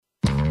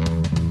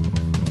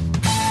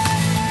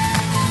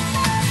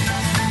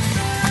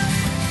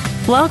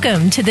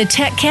Welcome to the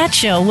Tech Cat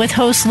Show with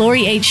host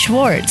Lori H.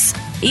 Schwartz.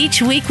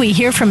 Each week we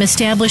hear from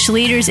established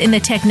leaders in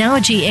the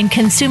technology and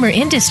consumer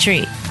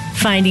industry.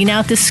 Finding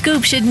out the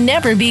scoop should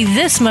never be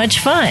this much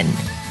fun.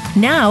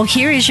 Now,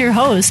 here is your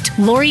host,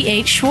 Lori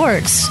H.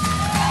 Schwartz.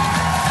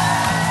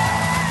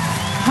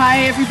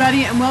 Hi,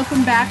 everybody, and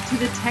welcome back to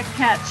the Tech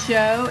Cat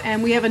Show.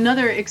 And we have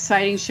another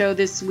exciting show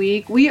this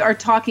week. We are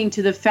talking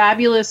to the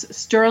fabulous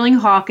Sterling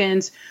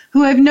Hawkins,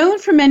 who I've known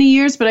for many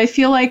years, but I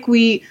feel like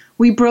we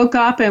broke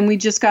up and we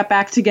just got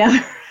back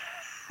together.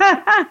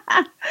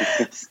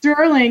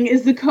 Sterling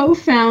is the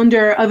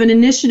co-founder of an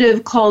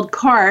initiative called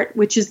CART,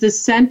 which is the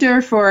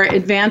Center for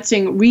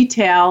Advancing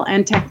Retail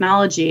and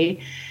Technology.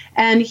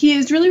 And he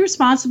is really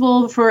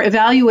responsible for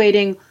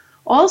evaluating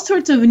all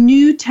sorts of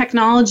new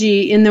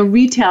technology in the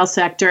retail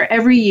sector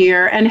every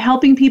year and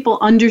helping people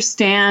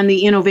understand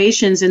the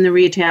innovations in the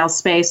retail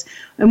space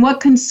and what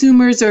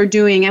consumers are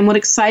doing and what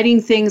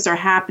exciting things are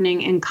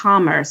happening in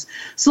commerce.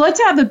 So let's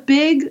have a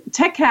big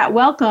Tech Cat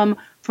welcome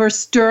for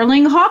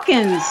Sterling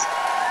Hawkins.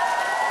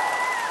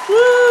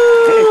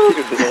 Woo!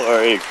 Thank you,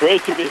 Lori.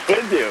 Great to be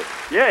with you.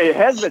 Yeah, it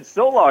has been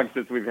so long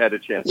since we've had a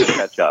chance to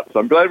catch up, so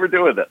I'm glad we're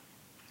doing this.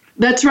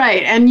 That's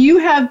right. And you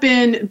have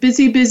been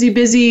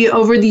busy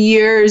over the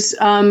years,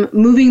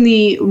 moving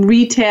the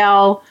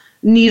retail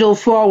needle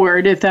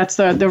forward, if that's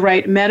the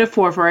right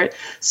metaphor for it.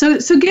 So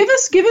give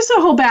us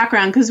a whole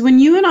background, because when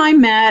you and I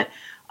met,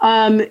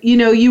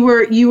 you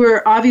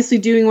were obviously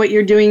doing what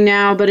you're doing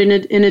now, but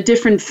in a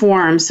different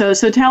form. So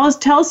tell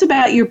us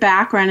about your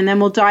background, and then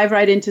we'll dive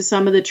right into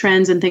some of the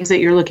trends and things that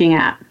you're looking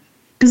at.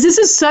 Because this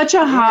is such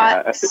a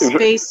hot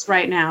space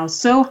right now,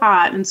 so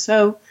hot and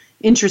so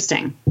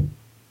interesting.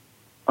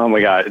 Oh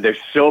my God, there's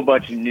so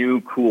much new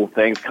cool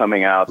things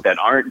coming out that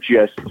aren't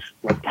just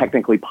like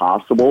technically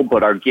possible,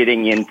 but are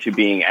getting into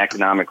being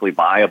economically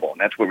viable. And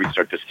that's where we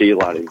start to see a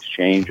lot of these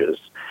changes.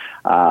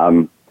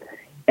 And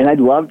I'd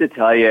love to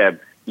tell you,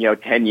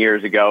 10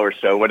 years ago or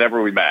so,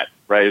 whenever we met,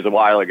 right, it was a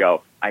while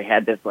ago, I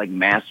had this like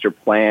master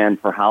plan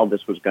for how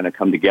this was going to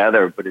come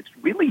together, but it's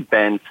really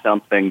been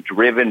something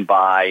driven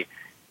by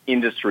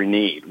industry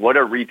need. What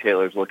are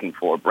retailers looking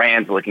for,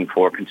 brands looking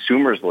for,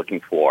 consumers looking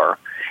for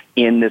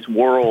in this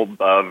world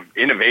of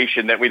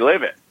innovation that we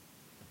live in,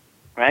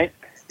 right?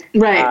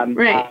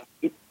 Right.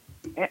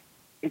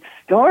 It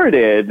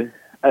started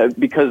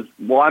because,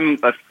 I'm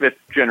a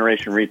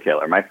fifth-generation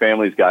retailer. My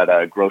family's got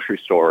a grocery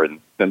store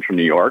in central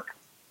New York,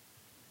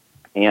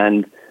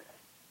 and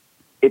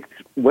it's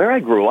where I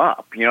grew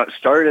up. It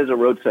started as a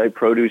roadside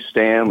produce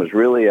stand, was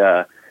really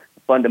a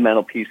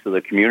fundamental piece of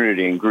the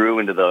community, and grew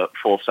into the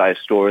full-size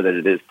store that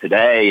it is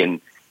today. And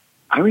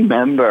I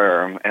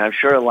remember, and I'm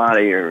sure a lot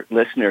of your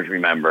listeners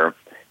remember,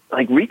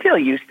 like retail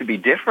used to be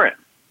different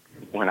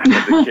when I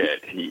was a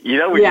kid.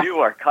 We knew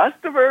our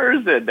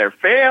customers and their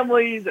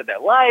families and their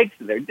likes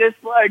and their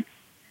dislikes.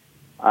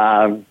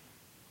 And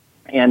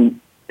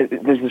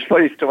there's this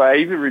funny story.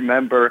 I even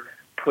remember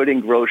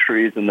putting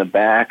groceries in the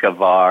back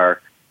of our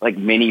like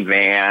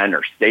minivan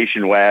or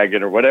station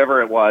wagon or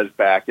whatever it was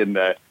back in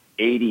the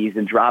 80s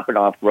and dropping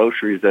off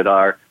groceries at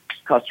our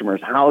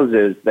customers'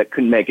 houses that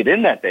couldn't make it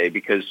in that day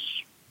because,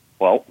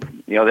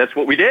 that's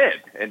what we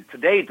did. And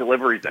today,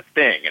 delivery's a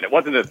thing, and it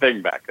wasn't a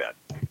thing back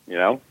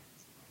then,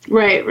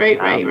 Right.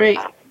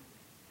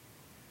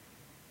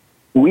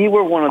 We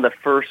were one of the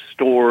first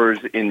stores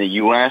in the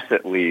U.S.,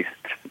 at least,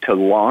 to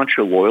launch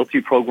a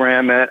loyalty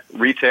program at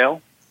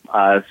retail.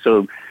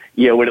 So,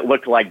 what it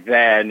looked like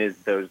then is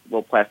those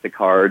little plastic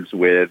cards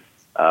with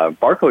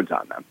barcodes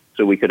on them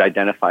so we could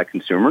identify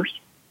consumers.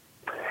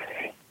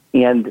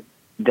 And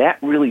that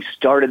really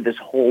started this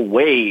whole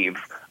wave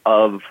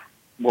of,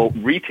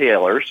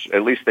 retailers,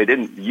 at least they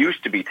didn't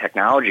used to be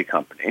technology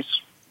companies.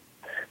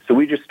 So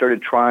we just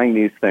started trying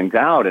these things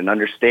out and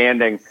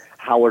understanding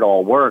how it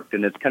all worked.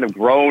 And it's kind of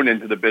grown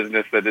into the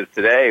business that is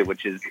today,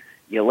 which is,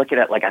 looking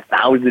at like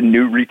 1,000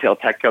 new retail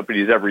tech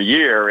companies every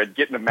year and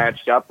getting them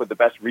matched up with the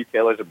best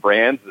retailers and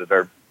brands that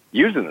are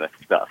using this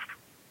stuff.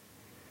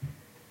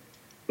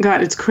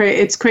 God, it's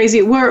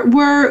crazy.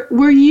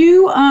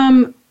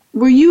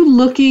 Were you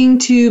looking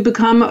to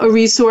become a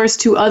resource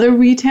to other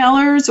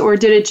retailers, or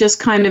did it just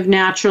kind of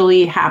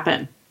naturally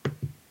happen?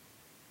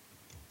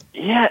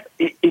 Yeah,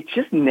 it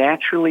just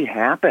naturally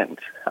happened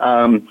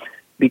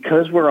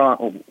because we're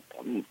on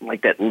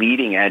like that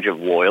leading edge of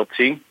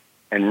loyalty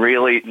and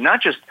really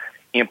not just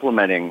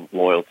implementing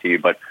loyalty,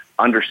 but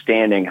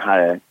understanding how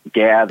to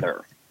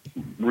gather,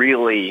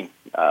 really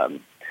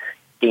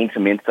gain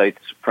some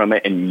insights from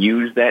it and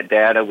use that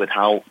data with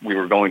how we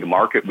were going to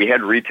market. We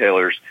had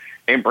retailers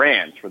and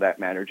brands, for that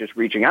matter, just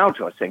reaching out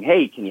to us saying,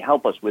 hey, can you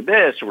help us with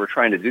this? Or we're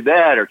trying to do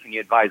that. Or can you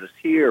advise us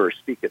here or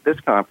speak at this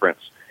conference?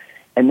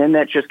 And then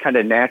that just kind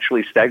of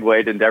naturally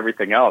segued into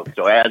everything else.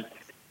 So as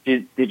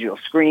digital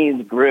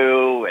screens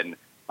grew and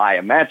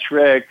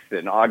biometrics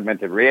and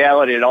augmented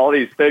reality and all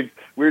these things,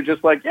 we were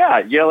just like,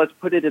 let's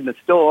put it in the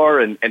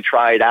store and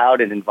try it out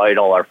and invite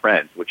all our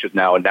friends, which is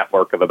now a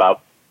network of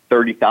about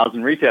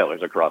 30,000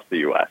 retailers across the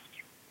U.S.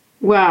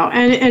 Wow.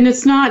 And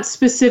it's not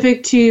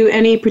specific to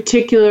any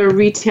particular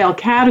retail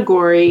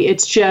category.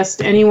 It's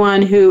just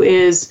anyone who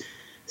is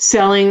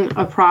selling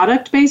a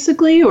product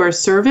basically or a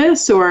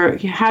service, or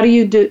how do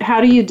you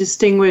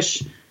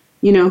distinguish,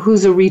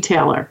 who's a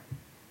retailer?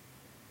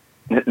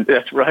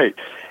 That's right.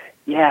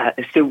 Yeah.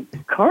 So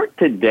Cart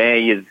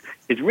today is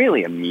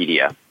really a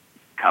media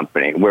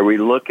company where we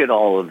look at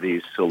all of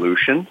these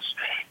solutions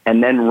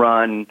and then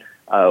run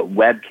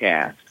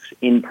webcasts,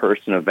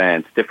 in-person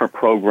events, different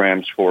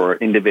programs for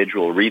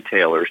individual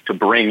retailers to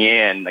bring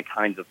in the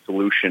kinds of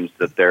solutions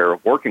that they're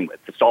working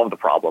with to solve the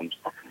problems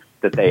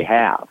that they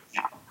have.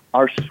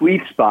 Our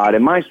sweet spot,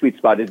 and my sweet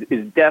spot,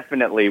 is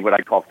definitely what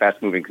I call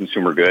fast-moving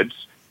consumer goods.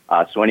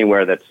 So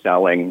anywhere that's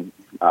selling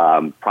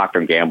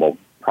Procter & Gamble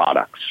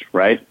products,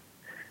 right?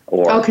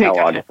 Or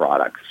Kellogg's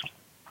products.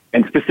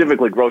 And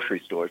specifically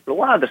grocery stores. But a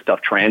lot of the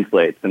stuff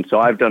translates. And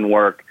so I've done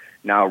work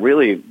now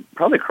really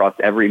probably across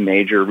every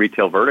major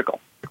retail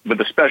vertical, with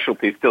the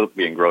specialty still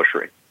being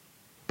grocery.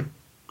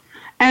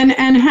 And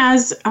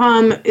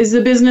is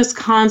the business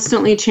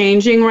constantly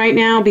changing right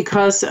now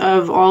because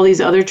of all these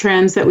other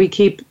trends that we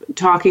keep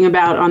talking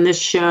about on this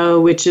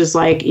show, which is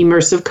like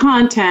immersive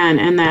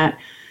content and that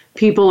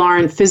people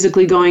aren't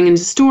physically going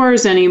into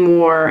stores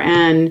anymore,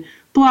 and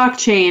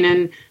blockchain,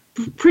 and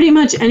pretty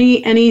much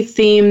any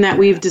theme that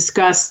we've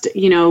discussed,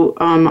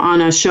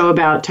 on a show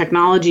about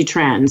technology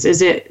trends?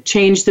 Is it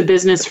changed the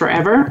business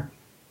forever?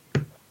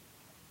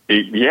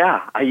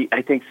 Yeah,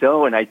 I think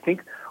so. And I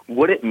think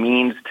what it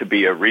means to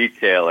be a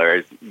retailer,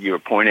 as you were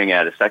pointing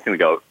at a second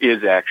ago,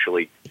 is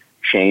actually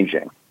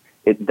changing.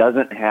 It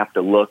doesn't have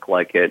to look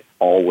like it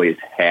always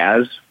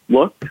has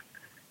looked.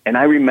 And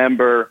I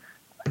remember,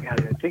 I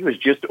think it was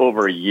just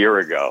over a year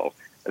ago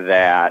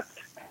that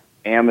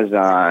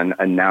Amazon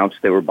announced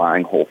they were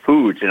buying Whole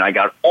Foods, and I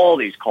got all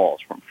these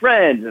calls from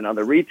friends and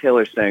other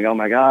retailers saying, "Oh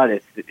my God,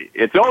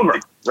 it's over,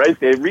 right?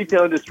 The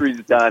retail industry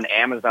is done.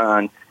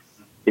 Amazon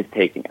is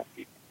taking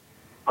it."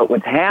 But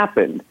what's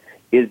happened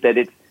is that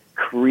it's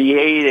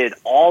created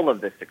all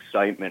of this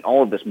excitement,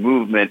 all of this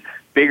movement,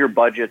 bigger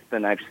budgets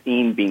than I've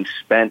seen being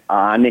spent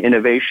on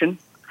innovation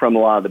from a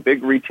lot of the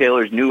big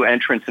retailers, new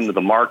entrants into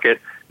the market,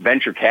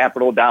 venture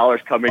capital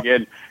dollars coming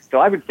in. So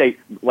I would say,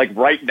 like,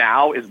 right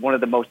now is one of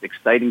the most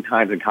exciting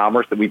times in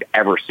commerce that we've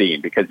ever seen,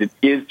 because it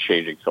is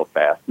changing so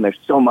fast, and there's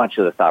so much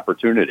of this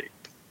opportunity.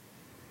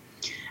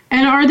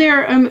 And are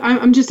there,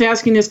 I'm just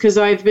asking this because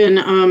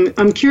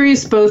I'm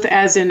curious both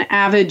as an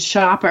avid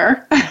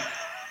shopper.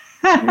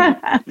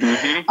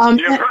 Mm-hmm.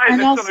 You're right,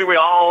 that's also something we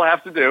all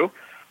have to do.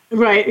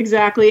 Right,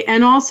 exactly.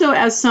 And also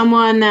as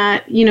someone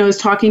that, is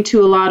talking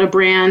to a lot of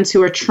brands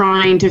who are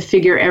trying to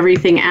figure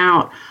everything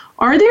out.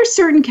 Are there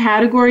certain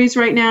categories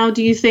right now,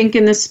 do you think,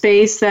 in the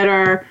space that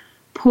are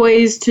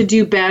poised to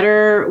do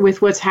better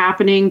with what's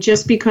happening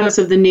just because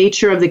of the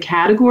nature of the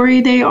category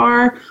they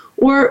are?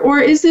 Or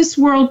is this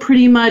world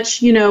pretty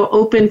much,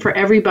 open for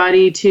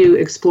everybody to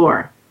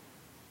explore?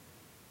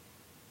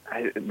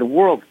 The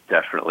world's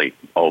definitely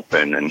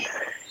open. And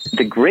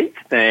the great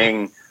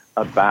thing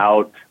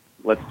about,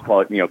 let's call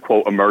it,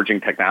 quote,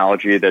 emerging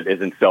technology that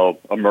isn't so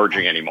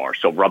emerging anymore.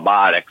 So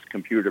robotics,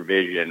 computer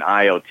vision,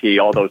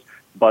 IoT, all those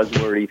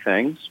buzzwordy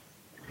things,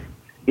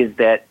 is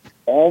that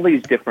all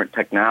these different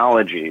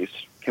technologies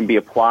can be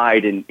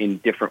applied in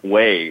different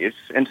ways.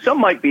 And some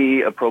might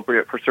be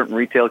appropriate for certain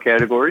retail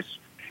categories,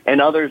 and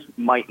others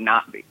might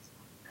not be,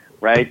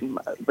 right?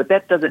 But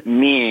that doesn't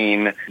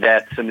mean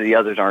that some of the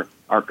others aren't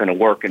going to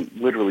work and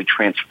literally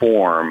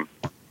transform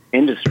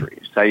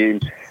industries.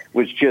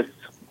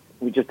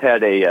 We just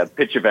had a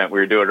pitch event we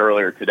were doing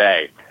earlier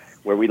today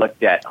where we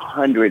looked at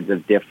hundreds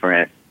of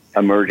different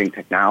emerging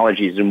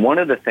technologies. And one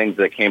of the things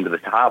that came to the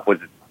top was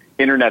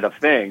Internet of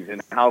Things,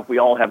 and how if we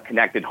all have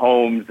connected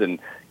homes and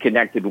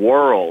connected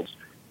worlds,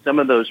 some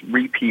of those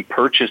repeat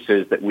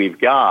purchases that we've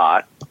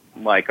got,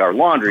 like our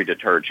laundry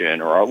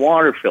detergent or our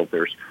water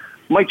filters,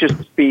 might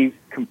just be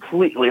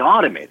completely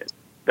automated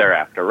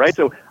thereafter, right?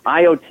 So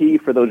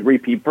IoT for those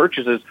repeat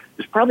purchases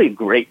is probably a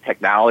great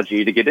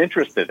technology to get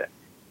interested in.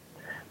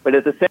 But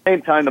at the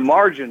same time, the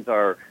margins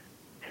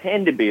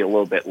tend to be a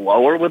little bit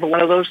lower with one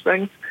of those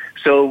things.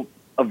 So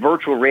a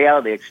virtual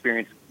reality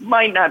experience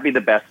might not be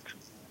the best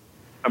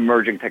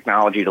emerging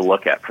technology to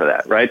look at for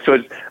that, right? So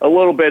it's a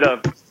little bit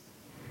of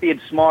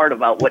being smart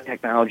about what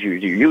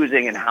technologies you're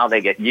using and how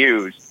they get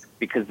used,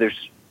 because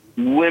there's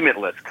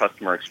limitless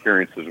customer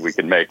experiences we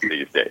can make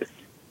these days.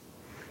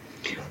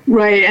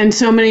 Right, and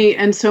so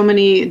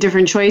many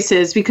different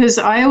choices, because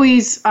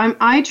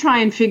I try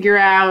and figure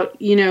out,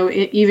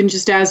 even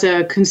just as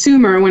a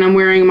consumer, when I'm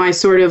wearing my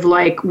sort of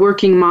like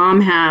working mom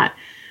hat,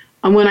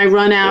 when I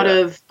run out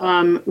of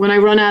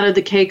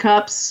the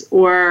K-cups,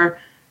 or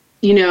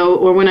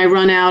when I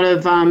run out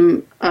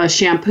of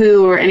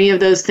shampoo or any of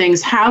those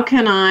things, how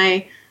can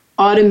I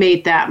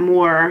automate that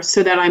more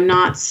so that I'm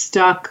not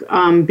stuck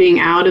being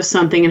out of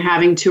something and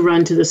having to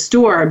run to the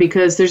store?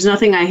 Because there's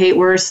nothing I hate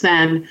worse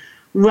than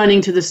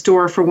running to the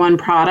store for one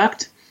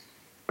product.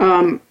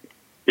 So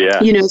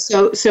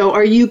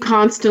are you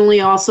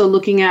constantly also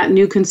looking at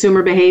new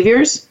consumer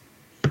behaviors?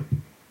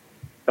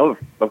 Oh,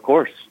 of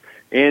course.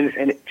 And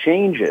it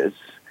changes.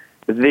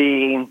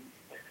 The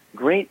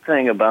great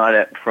thing about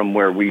it from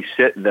where we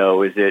sit,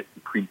 though, is it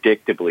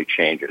predictably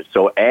changes.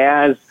 So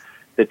as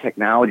the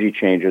technology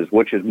changes,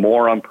 which is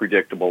more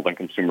unpredictable than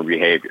consumer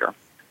behavior,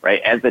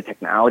 right? As the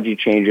technology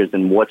changes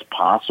and what's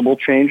possible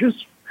changes,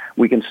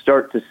 we can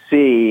start to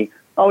see,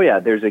 oh, yeah,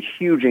 there's a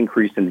huge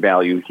increase in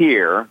value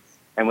here.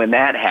 And when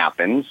that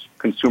happens,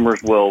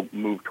 consumers will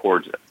move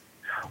towards it.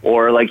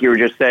 Or like you were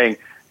just saying,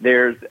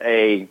 there's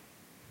a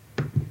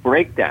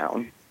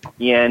breakdown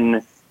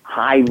in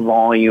high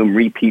volume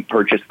repeat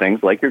purchase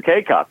things like your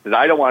K-Cups.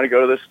 I don't want to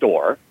go to the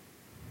store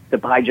to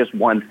buy just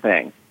one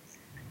thing.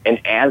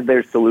 And as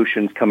there's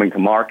solutions coming to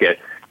market,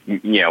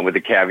 with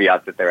the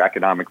caveat that they're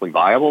economically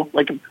viable,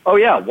 like, oh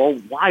yeah, well,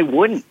 why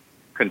wouldn't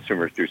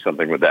consumers do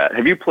something with that?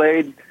 Have you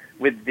played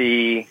with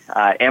the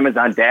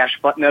Amazon Dash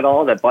button at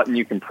all? That button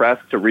you can press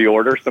to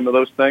reorder some of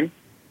those things?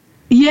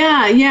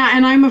 Yeah,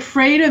 and I'm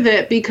afraid of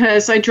it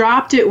because I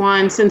dropped it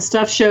once and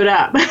stuff showed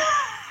up.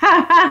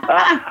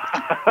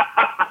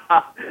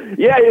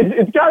 Yeah,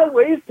 it's got a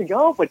ways to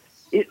go, but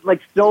it's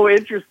like so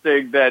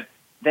interesting that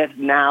that's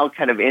now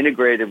kind of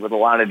integrated with a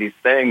lot of these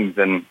things.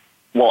 And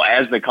well,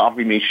 as the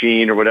coffee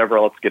machine or whatever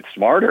else gets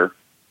smarter,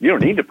 you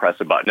don't need to press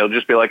a button. It'll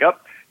just be like,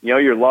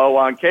 you're low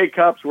on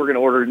K-Cups. We're going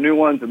to order new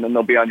ones, and then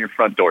they'll be on your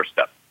front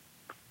doorstep.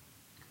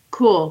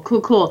 Cool.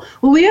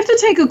 Well, we have to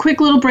take a quick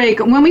little break.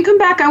 When we come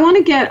back, I want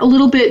to get a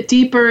little bit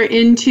deeper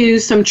into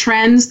some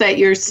trends that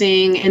you're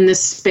seeing in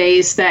this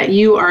space that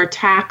you are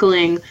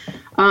tackling,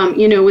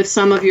 with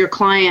some of your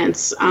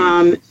clients,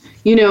 and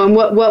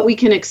what we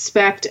can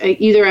expect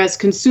either as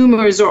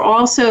consumers or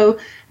also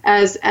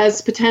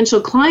as potential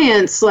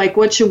clients, like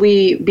what should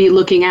we be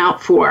looking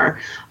out for?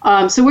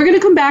 So we're going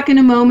to come back in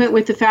a moment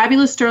with the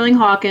fabulous Sterling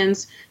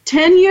Hawkins.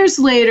 10 years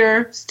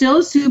later, still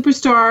a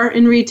superstar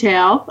in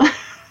retail.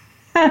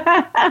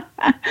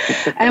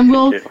 And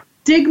we'll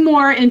dig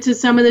more into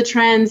some of the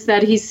trends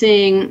that he's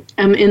seeing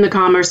in the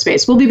commerce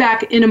space. We'll be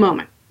back in a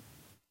moment.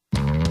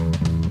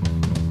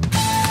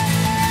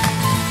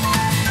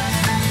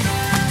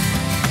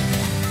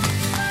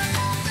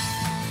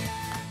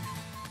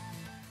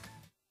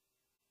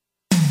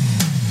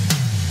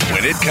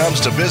 When it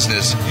comes to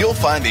business, you'll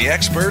find the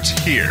experts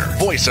here.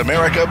 Voice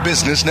America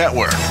Business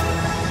Network.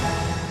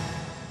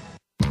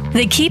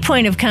 The key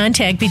point of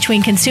contact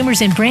between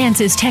consumers and brands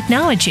is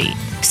technology.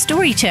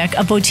 StoryTech,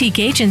 a boutique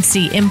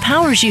agency,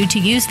 empowers you to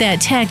use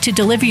that tech to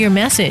deliver your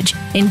message,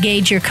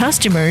 engage your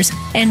customers,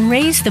 and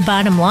raise the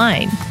bottom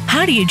line.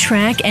 How do you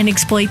track and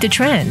exploit the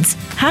trends?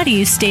 How do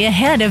you stay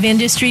ahead of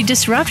industry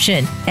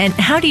disruption? And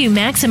how do you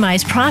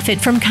maximize profit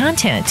from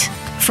content?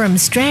 From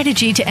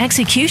strategy to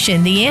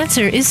execution, the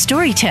answer is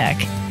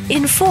StoryTech.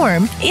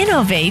 Inform,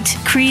 innovate,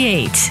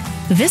 create.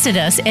 Visit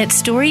us at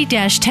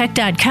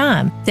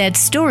story-tech.com. That's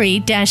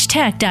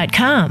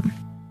story-tech.com.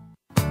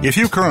 If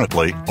you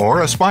currently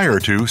or aspire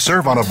to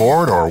serve on a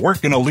board or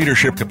work in a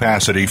leadership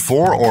capacity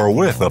for or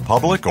with a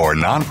public or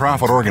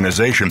nonprofit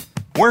organization,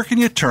 where can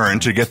you turn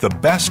to get the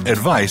best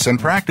advice and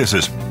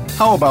practices?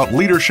 How about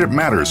Leadership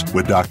Matters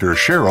with Dr.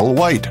 Cheryl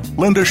White,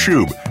 Linda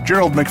Shube,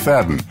 Gerald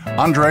McFadden,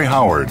 Andre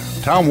Howard,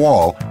 Tom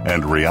Wall,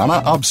 and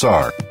Rihanna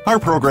Absar. Our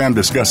program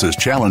discusses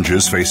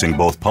challenges facing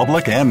both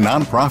public and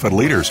nonprofit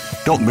leaders.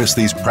 Don't miss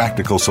these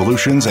practical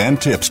solutions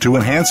and tips to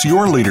enhance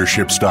your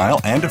leadership style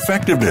and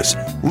effectiveness.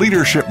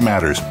 Leadership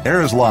Matters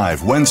airs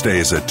live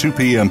Wednesdays at 2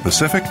 p.m.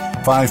 Pacific,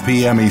 5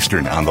 p.m.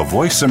 Eastern on the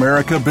Voice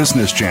America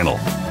Business Channel.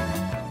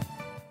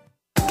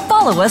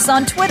 Follow us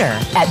on Twitter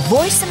at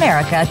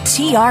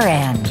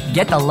VoiceAmericaTRN.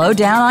 Get the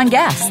lowdown on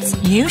guests,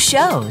 new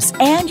shows,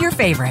 and your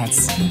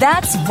favorites.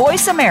 That's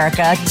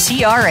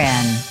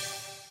VoiceAmericaTRN.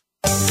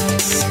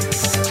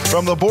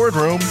 From the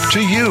boardroom to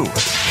you,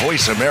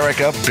 Voice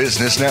America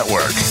Business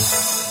Network.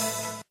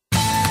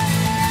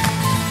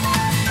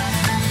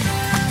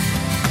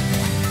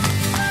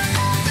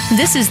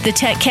 This is the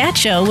Tech Cat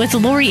Show with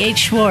Lori H.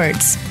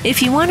 Schwartz.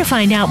 If you want to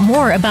find out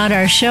more about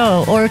our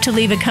show or to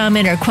leave a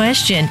comment or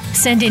question,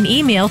 send an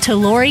email to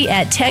Lori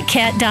at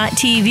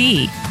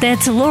techcat.tv.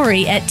 That's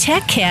Lori at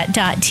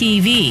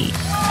techcat.tv.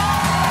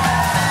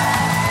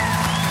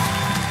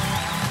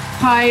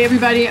 Hi,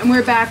 everybody, and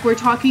we're back. We're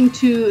talking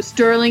to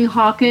Sterling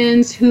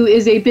Hawkins, who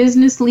is a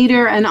business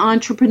leader, an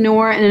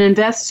entrepreneur, and an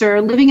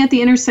investor living at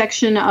the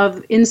intersection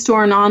of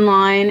in-store and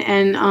online.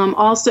 And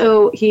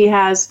also, he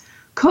has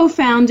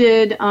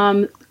co-founded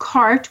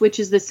CART, which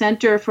is the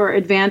Center for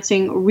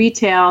Advancing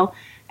Retail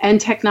and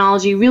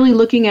Technology, really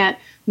looking at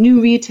new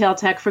retail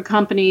tech for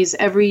companies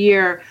every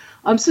year.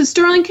 So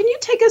Sterling, can you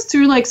take us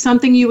through like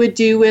something you would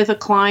do with a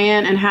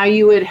client and how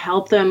you would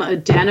help them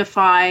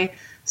identify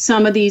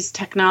some of these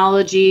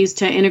technologies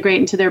to integrate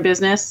into their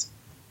business?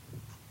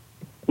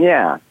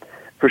 Yeah,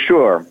 for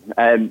sure.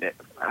 I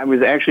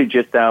was actually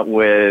just out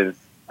with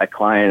a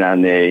client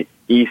on the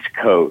East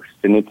Coast,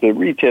 and it's a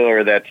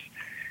retailer that's,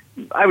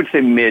 I would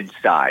say,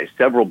 mid-sized,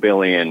 several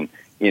billion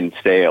in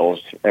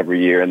sales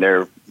every year, and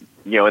they're,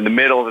 in the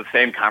middle of the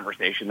same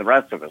conversation the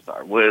rest of us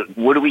are.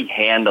 What do we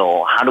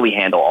handle? How do we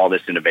handle all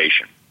this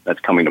innovation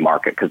that's coming to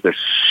market? Because there's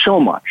so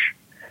much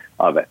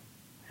of it.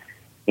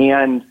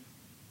 And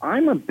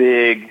I'm a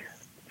big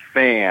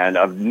fan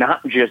of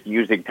not just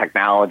using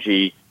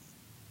technology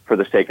for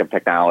the sake of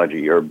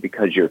technology or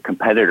because your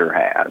competitor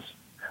has,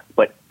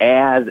 but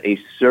as a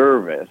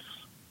service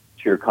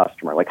to your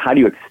customer. Like, how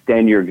do you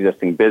extend your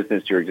existing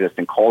business, your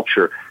existing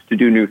culture to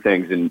do new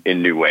things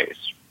in new ways,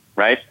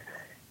 right?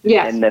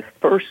 Yes. And the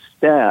first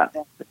step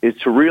is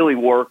to really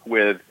work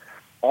with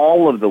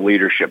all of the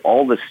leadership,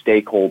 all the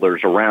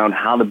stakeholders around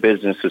how the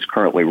business is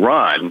currently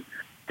run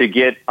to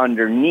get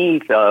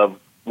underneath of,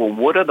 well,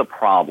 what are the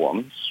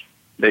problems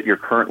that you're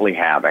currently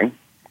having?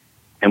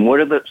 And what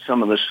are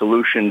some of the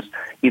solutions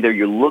either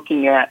you're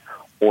looking at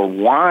or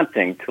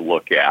wanting to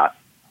look at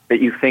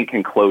that you think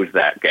can close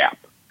that gap,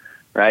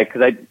 right?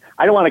 Because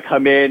I don't want to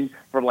come in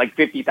from like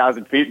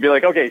 50,000 feet and be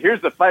like, okay,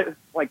 here's the 5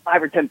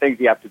 or 10 things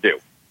you have to do,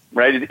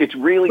 right? It's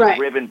really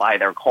driven by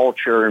their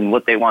culture and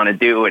what they want to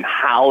do and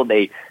how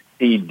they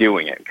see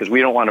doing it, because we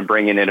don't want to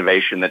bring in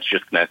innovation that's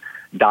just going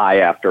to die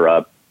after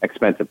a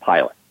expensive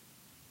pilot,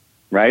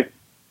 right?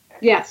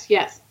 Yes.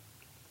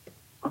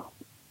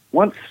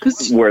 Once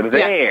we're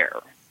there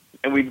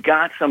and we've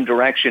got some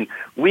direction,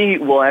 we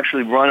will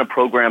actually run a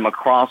program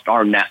across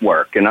our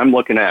network. And I'm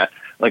looking at,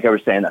 like I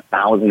was saying,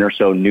 1,000 or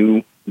so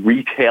new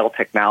retail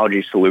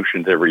technology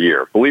solutions every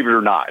year. Believe it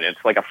or not,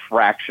 it's like a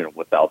fraction of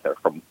what's out there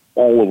from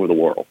all over the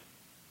world.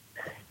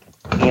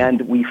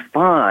 And we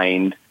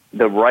find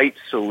the right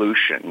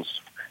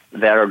solutions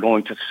that are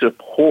going to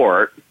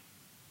support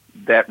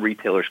that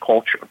retailer's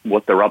culture,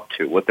 what they're up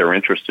to, what they're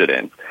interested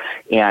in,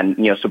 and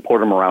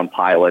support them around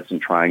pilots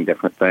and trying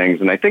different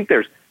things. And I think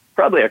there's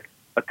probably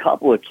a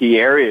couple of key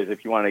areas,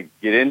 if you want to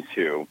get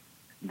into,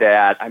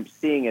 that I'm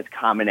seeing as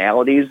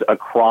commonalities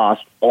across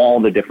all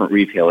the different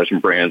retailers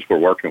and brands we're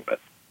working with.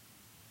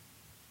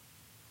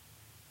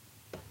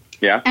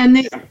 Yeah. And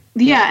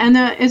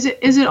is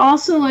it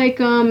also like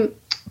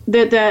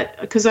that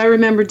because I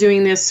remember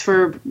doing this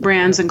for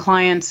brands and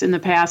clients in the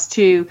past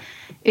too.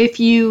 If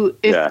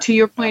to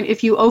your point,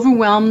 if you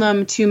overwhelm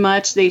them too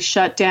much, they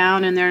shut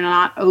down and they're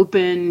not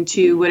open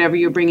to whatever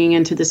you're bringing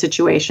into the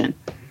situation.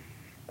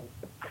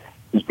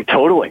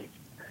 Totally.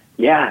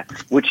 Yeah,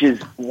 which is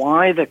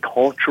why the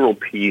cultural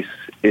piece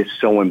is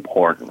so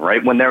important,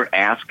 right? When they're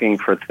asking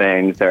for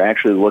things, they're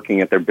actually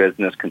looking at their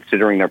business,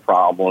 considering their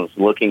problems,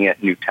 looking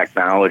at new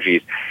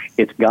technologies.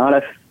 It's got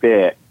to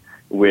fit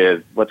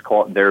with, let's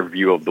call it, their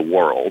view of the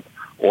world,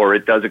 or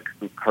it does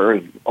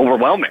occur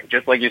overwhelming.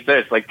 Just like you said,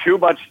 it's like too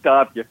much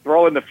stuff. You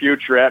throw in the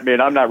future at me,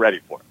 and I'm not ready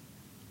for it.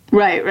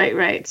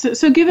 Right.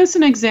 So give us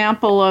an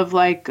example of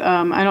like,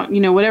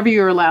 whatever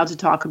you're allowed to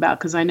talk about,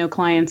 because I know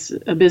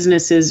a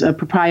business is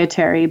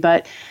proprietary,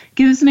 but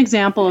give us an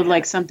example of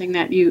like something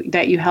that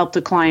you helped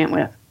a client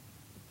with.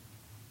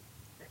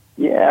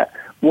 Yeah.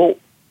 Well,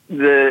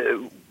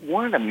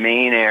 one of the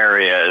main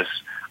areas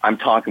I'm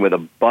talking with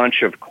a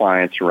bunch of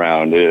clients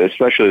around,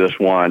 especially this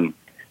one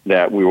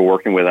that we were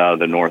working with out of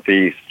the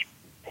Northeast,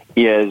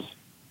 is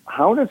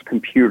how does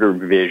computer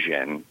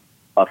vision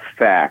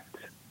affect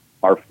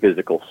our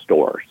physical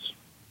stores?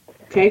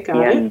 Okay,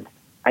 got it.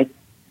 I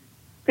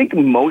think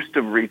most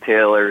of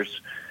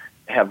retailers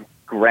have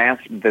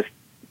grasped this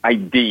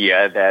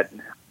idea that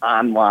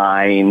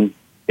online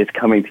is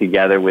coming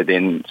together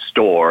within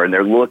store, and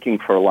they're looking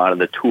for a lot of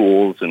the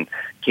tools and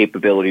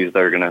capabilities that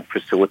are going to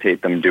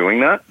facilitate them doing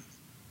that.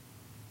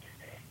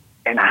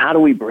 And how do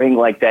we bring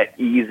like that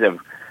ease of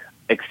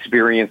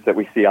experience that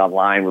we see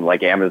online with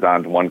like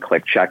Amazon's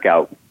one-click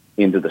checkout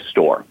into the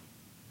store?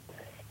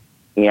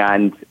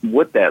 And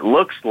what that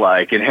looks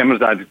like, and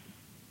Amazon's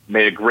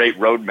made a great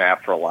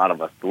roadmap for a lot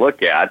of us to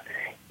look at,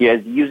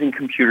 is using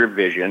computer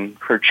vision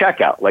for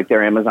checkout, like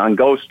their Amazon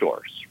Go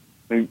stores.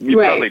 You've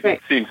probably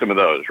seen some of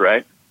those,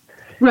 right?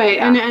 Right,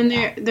 yeah. and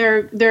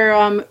they're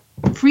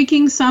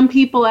freaking some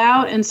people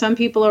out, and some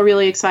people are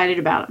really excited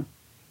about them.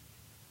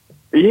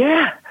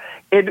 Yeah,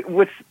 and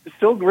what's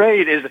so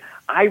great is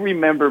I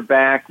remember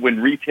back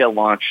when retail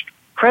launched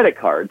credit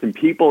cards, and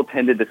people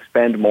tended to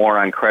spend more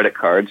on credit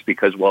cards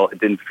because, well, it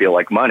didn't feel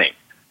like money.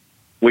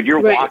 When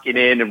you're walking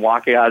in and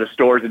walking out of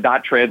stores and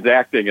not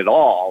transacting at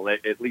all,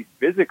 at least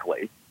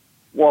physically,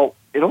 well,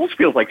 it almost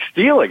feels like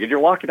stealing, and you're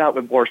walking out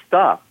with more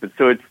stuff. And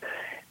so it's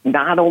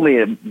not only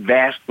a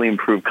vastly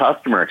improved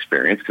customer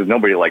experience, because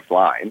nobody likes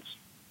lines,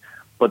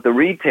 but the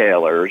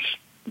retailers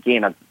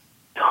gain a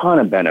ton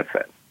of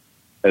benefit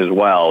as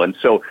well. And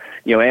so,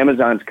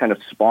 Amazon's kind of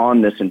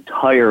spawned this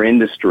entire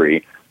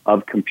industry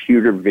of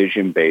computer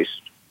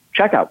vision-based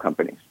checkout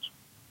companies,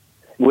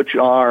 which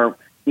are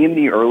in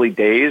the early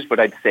days, but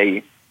I'd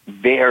say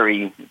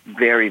very,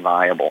 very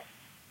viable.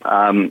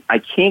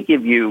 I can't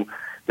give you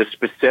the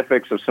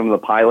specifics of some of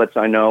the pilots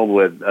I know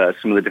with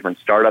some of the different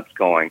startups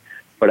going,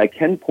 but I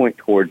can point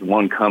towards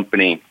one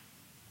company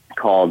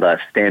called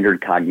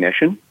Standard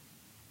Cognition,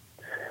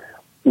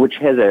 which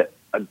has a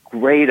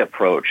great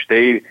approach.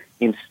 They,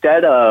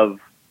 instead of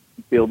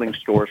building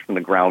stores from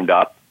the ground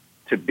up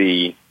to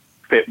be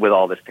fit with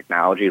all this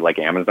technology like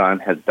Amazon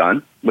has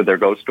done with their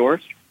Go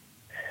stores,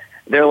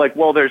 they're like,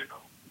 well, there's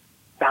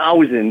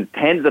thousands,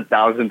 tens of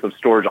thousands of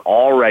stores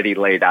already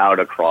laid out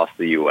across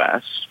the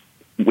U.S.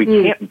 We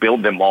can't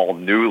build them all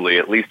newly,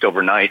 at least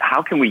overnight.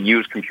 How can we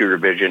use computer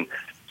vision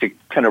to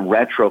kind of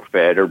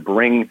retrofit or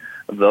bring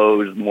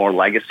those more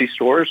legacy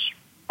stores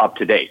up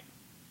to date?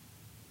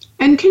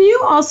 And can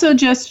you also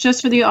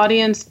just for the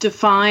audience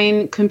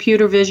define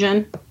computer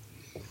vision?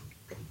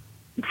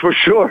 For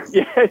sure.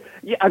 Yeah.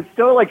 I'm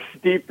still like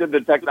steeped in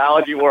the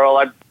technology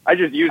world. I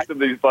just use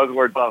some of these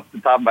buzzwords off the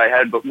top of my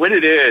head. But what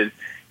it is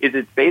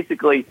it's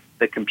basically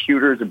the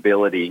computer's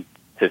ability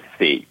to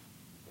see.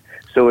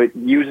 So it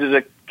uses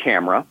a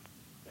camera,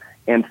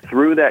 and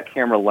through that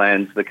camera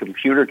lens, the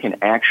computer can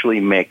actually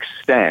make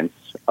sense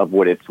of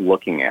what it's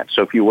looking at.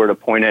 So if you were to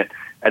point it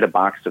at a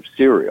box of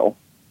cereal,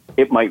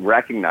 it might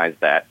recognize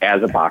that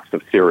as a box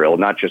of cereal,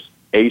 not just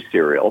a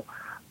cereal,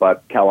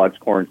 but Kellogg's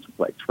Corn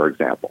Flakes, for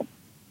example.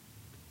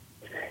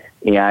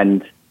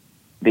 And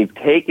they've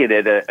taken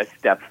it a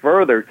step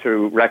further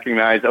to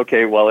recognize,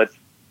 okay, well, it's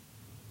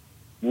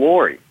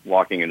Lori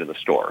walking into the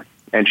store,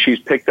 and she's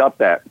picked up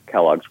that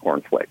Kellogg's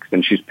Corn Flakes,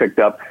 and she's picked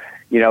up,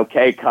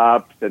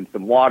 K-Cups and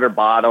some water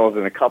bottles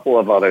and a couple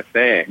of other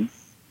things.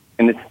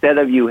 And instead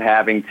of you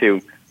having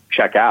to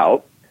check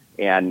out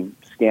and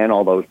scan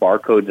all those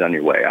barcodes on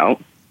your way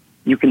out,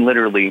 you can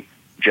literally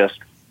just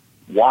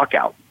walk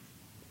out.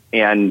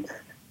 And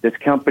this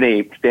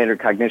company, Standard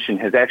Cognition,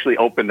 has actually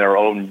opened their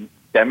own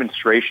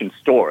demonstration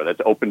store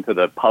that's open to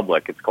the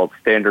public. It's called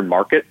Standard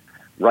Market,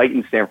 right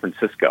in San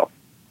Francisco.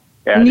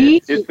 And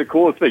it's the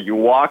coolest thing. You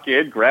walk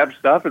in, grab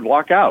stuff, and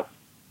walk out.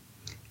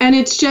 And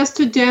it's just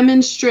to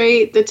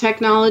demonstrate the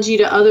technology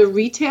to other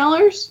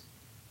retailers?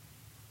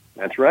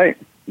 That's right.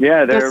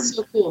 Yeah, they're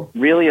so cool.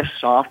 Really a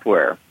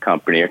software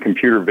company, a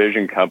computer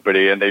vision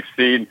company, and they've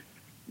seen,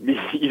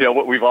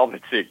 what we've all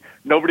been seeing.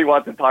 Nobody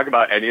wants to talk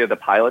about any of the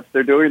pilots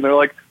they're doing. They're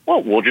like,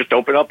 well, we'll just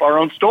open up our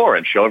own store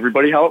and show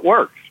everybody how it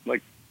works.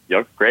 Like,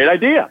 great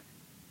idea.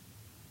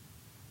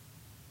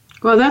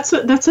 Well, that's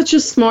such a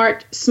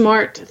smart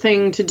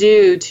thing to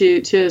do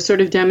to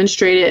sort of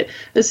demonstrate it,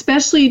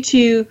 especially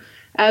to,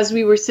 as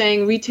we were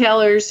saying,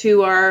 retailers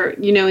who are,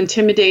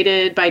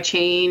 intimidated by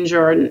change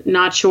or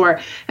not sure.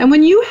 And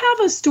when you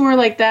have a store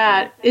like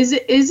that, is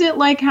it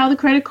like how the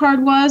credit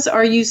card was?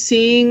 Are you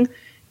seeing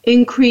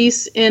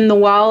increase in the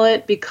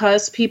wallet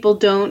because people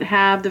don't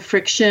have the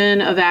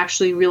friction of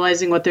actually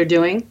realizing what they're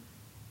doing,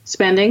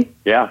 spending?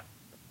 Yeah.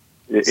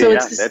 So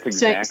that's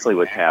exactly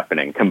what's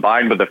happening,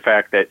 combined with the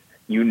fact that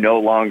you no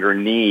longer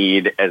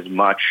need as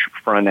much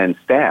front-end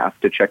staff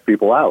to check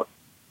people out.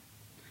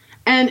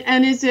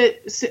 And is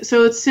it,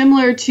 so it's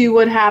similar to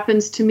what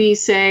happens to me,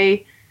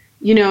 say,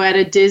 at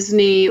a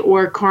Disney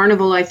or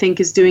Carnival, I think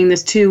is doing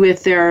this too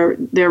with their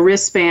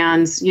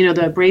wristbands,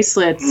 the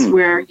bracelets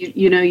where,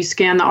 you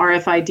scan the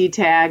RFID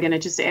tag and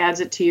it just adds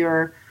it to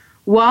your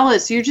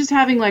wallet. So you're just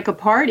having like a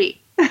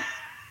party.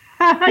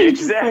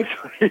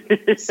 Exactly.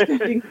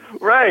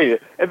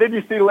 Right. And then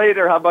you see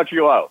later how much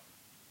you owe.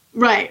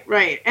 Right.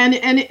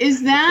 And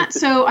is that,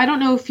 so I don't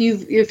know if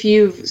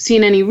you've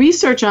seen any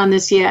research on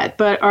this yet,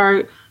 but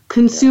are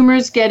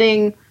consumers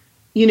getting,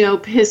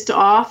 pissed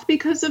off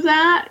because of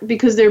that?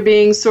 Because they're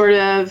being sort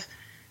of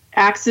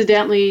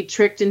accidentally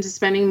tricked into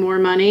spending more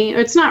money?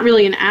 It's not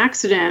really an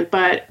accident,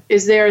 but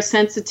is there a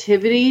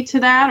sensitivity to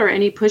that or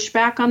any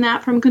pushback on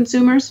that from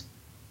consumers?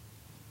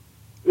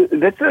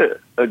 That's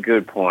a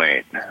good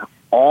point.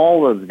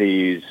 All of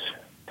these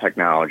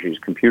technologies,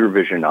 computer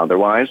vision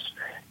otherwise,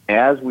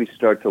 as we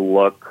start to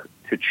look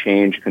to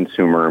change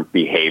consumer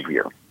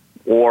behavior,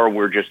 or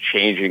we're just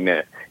changing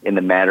it in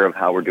the matter of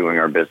how we're doing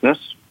our business,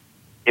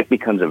 it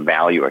becomes a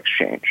value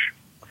exchange.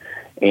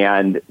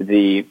 And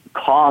the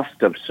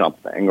cost of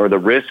something or the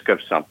risk of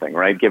something,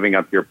 right, giving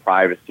up your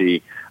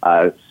privacy,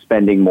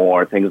 spending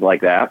more, things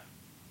like that,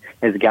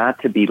 has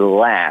got to be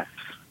less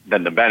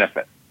than the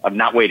benefit of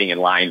not waiting in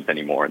lines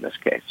anymore in this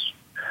case,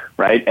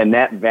 right? And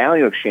that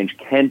value exchange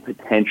can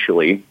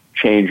potentially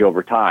change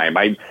over time.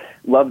 I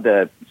love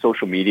the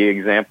social media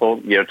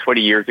example. 20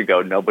 years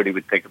ago, nobody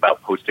would think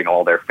about posting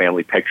all their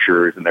family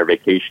pictures and their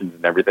vacations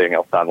and everything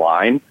else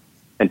online.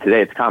 And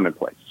today it's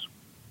commonplace.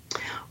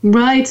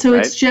 Right. So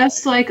it's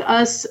just like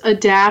us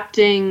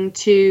adapting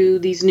to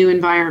these new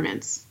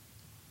environments.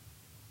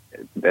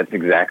 That's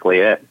exactly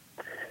it.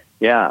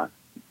 Yeah.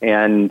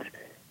 And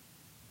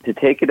to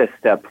take it a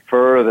step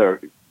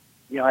further,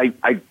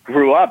 I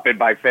grew up in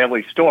my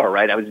family store,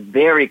 right? I was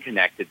very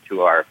connected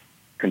to our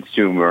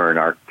consumer and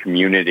our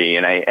community.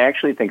 And I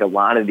actually think a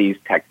lot of these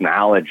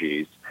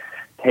technologies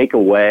take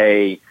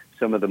away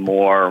some of the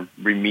more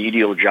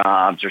remedial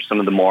jobs or some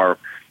of the more,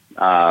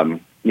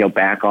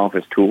 back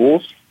office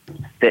tools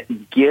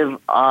that give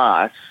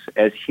us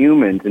as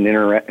humans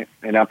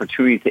an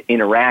opportunity to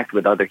interact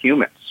with other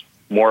humans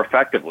more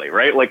effectively,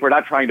 right? Like we're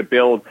not trying to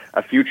build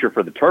a future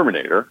for the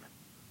Terminator.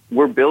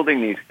 We're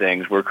building these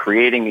things. We're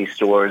creating these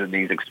stores and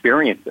these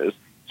experiences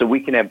so we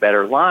can have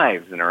better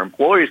lives and our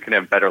employees can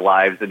have better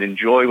lives and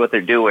enjoy what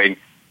they're doing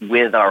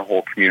with our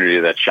whole community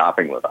that's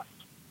shopping with us.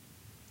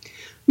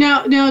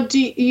 Now,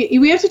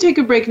 we have to take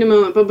a break in a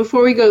moment, but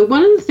before we go,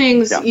 one of the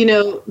things,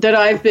 that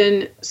I've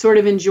been sort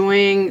of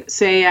enjoying,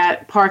 say,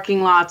 at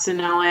parking lots in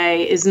LA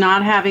is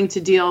not having to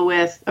deal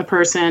with a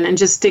person and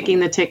just sticking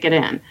the ticket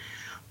in.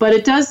 But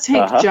it does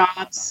take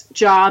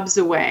jobs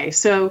away.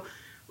 So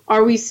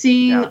are we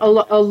seeing a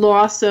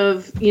loss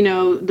of,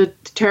 the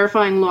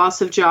terrifying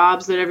loss of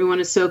jobs that everyone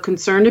is so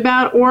concerned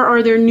about? Or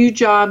are there new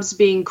jobs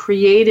being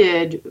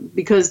created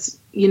because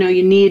you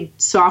need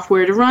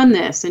software to run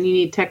this and you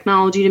need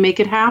technology to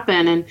make it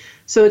happen? And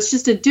so it's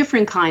just a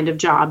different kind of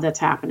job that's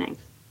happening.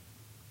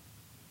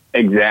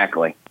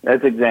 Exactly.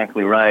 That's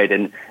exactly right.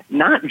 And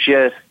not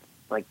just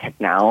like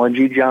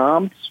technology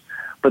jobs,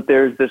 but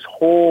there's this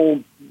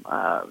whole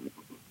kind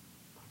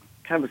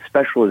of a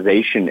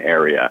specialization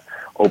area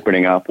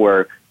opening up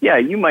where,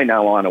 you might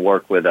not want to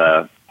work with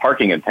a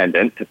parking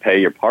attendant to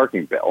pay your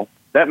parking bill.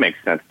 That makes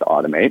sense to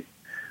automate.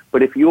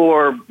 But if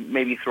you're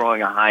maybe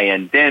throwing a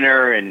high-end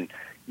dinner and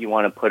you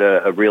want to put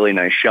a really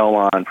nice show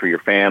on for your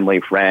family,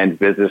 friends,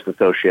 business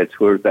associates,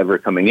 whoever's ever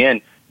coming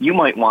in, you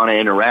might want to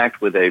interact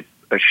with a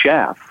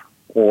chef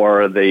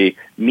or the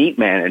meat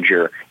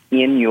manager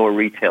in your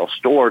retail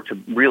store to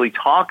really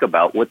talk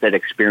about what that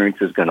experience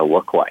is going to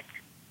look like.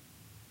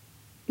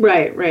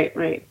 Right.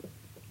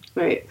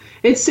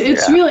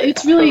 It's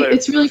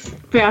really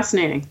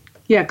fascinating.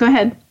 Yeah, go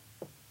ahead.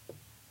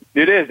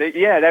 It is.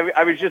 Yeah,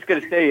 I was just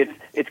going to say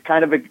it's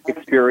kind of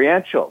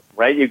experiential,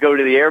 right? You go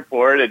to the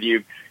airport and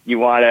you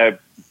want to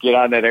get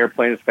on that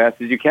airplane as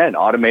fast as you can.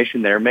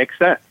 Automation there makes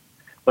sense.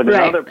 But in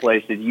other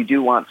places, you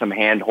do want some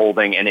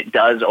hand-holding, and it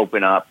does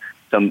open up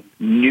some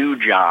new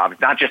jobs,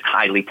 not just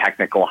highly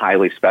technical,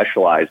 highly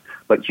specialized,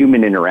 but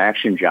human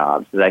interaction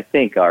jobs that I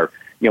think are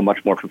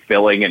much more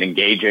fulfilling and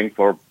engaging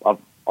for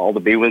all to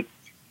be with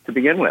to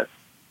begin with.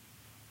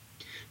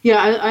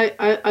 Yeah,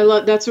 I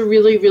love that's a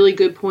really, really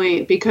good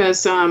point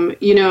because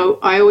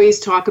I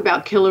always talk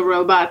about killer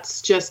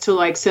robots just to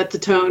like set the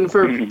tone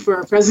for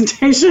a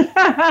presentation,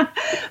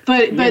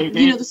 but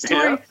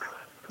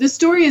the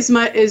story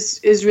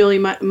is really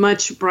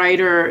much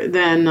brighter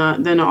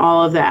than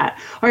all of that.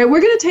 All right,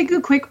 we're going to take a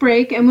quick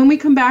break, and when we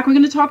come back, we're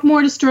going to talk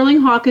more to Sterling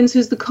Hawkins,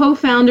 who's the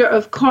co-founder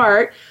of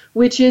CART,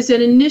 which is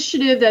an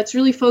initiative that's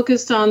really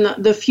focused on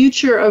the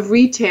future of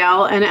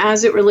retail and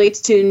as it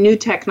relates to new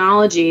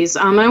technologies.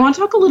 And I want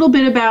to talk a little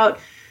bit about,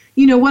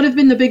 what have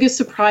been the biggest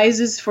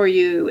surprises for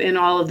you in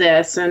all of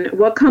this, and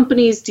what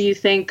companies do you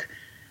think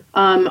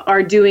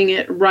are doing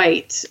it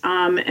right?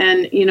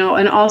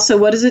 And also,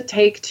 what does it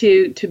take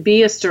to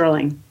be a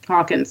Sterling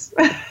Hawkins?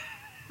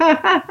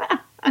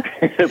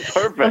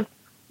 Perfect.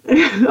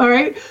 All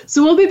right.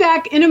 So we'll be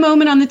back in a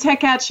moment on the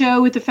Tech Cat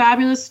Show with the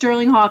fabulous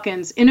Sterling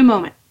Hawkins in a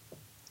moment.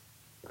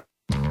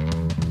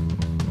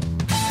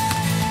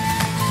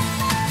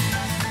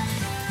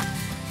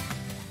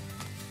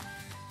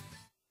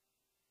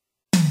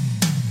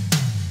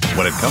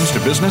 When it comes to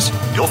business,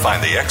 you'll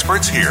find the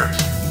experts here.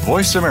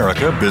 Voice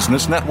America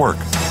Business Network.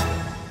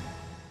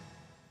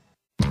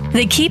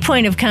 The key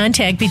point of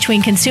contact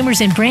between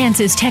consumers and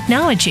brands is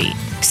technology.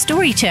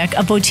 StoryTech,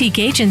 a boutique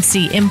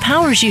agency,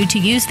 empowers you to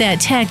use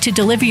that tech to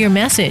deliver your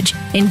message,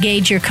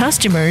 engage your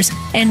customers,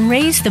 and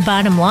raise the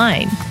bottom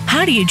line.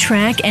 How do you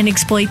track and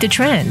exploit the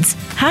trends?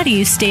 How do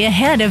you stay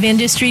ahead of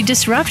industry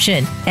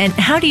disruption? And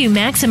how do you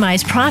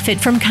maximize profit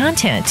from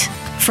content?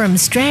 From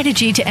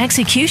strategy to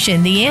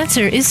execution, the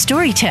answer is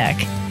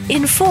StoryTech.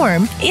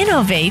 Inform,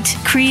 innovate,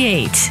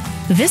 create.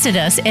 Visit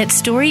us at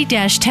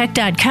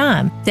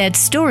story-tech.com. That's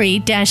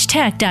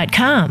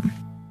story-tech.com.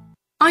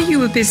 Are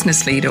you a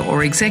business leader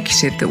or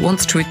executive that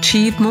wants to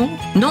achieve more?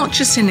 Not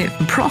just in it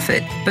for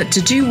profit, but to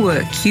do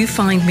work you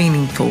find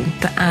meaningful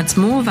that adds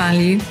more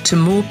value to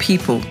more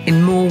people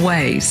in more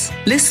ways.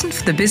 Listen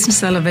for the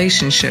Business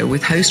Elevation Show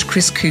with host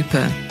Chris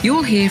Cooper.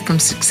 You'll hear from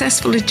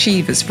successful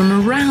achievers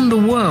from around the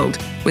world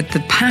with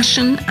the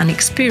passion and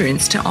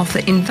experience to offer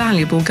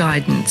invaluable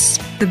guidance.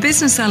 The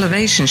Business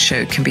Elevation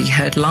Show can be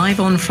heard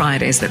live on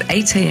Fridays at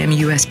 8 a.m.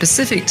 US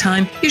Pacific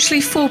Time,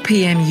 usually 4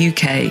 p.m.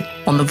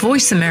 UK, on the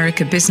Voice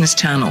America Business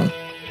Channel.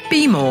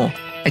 Be more,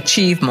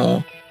 achieve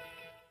more.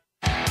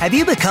 Have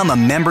you become a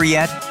member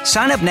yet?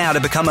 Sign up now to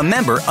become a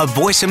member of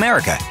Voice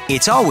America.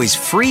 It's always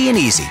free and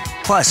easy.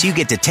 Plus, you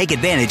get to take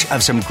advantage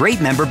of some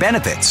great member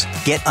benefits.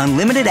 Get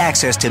unlimited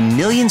access to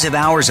millions of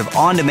hours of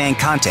on-demand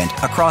content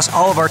across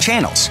all of our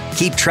channels.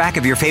 Keep track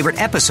of your favorite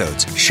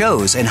episodes,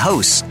 shows, and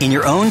hosts in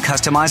your own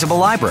customizable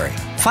library.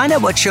 Find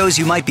out what shows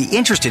you might be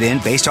interested in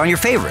based on your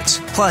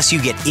favorites. Plus,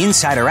 you get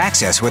insider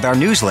access with our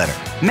newsletter.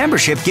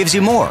 Membership gives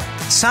you more.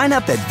 Sign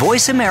up at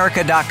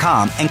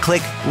voiceamerica.com and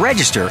click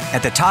register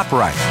at the top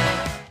right.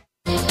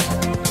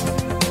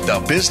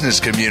 The business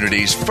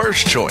community's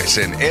first choice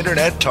in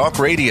Internet Talk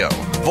Radio.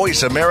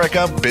 Voice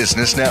America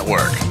Business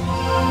Network.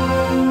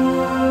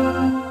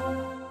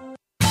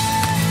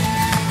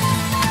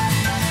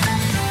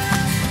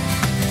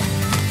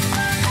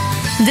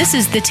 This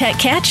is the Tech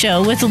Cat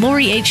Show with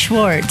Lori H.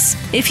 Schwartz.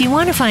 If you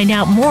want to find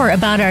out more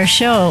about our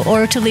show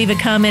or to leave a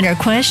comment or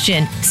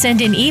question, send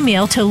an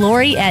email to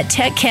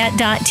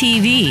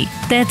lori@techcat.tv.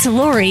 That's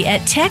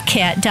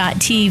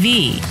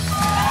lori@techcat.tv.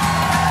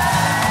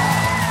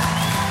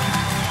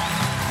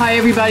 Hi,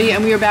 everybody,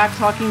 and we are back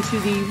talking to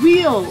the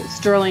real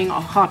Sterling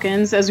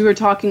Hawkins. As we were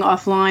talking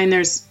offline,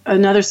 there's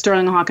another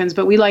Sterling Hawkins,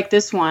 but we like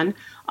this one.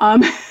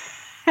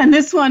 And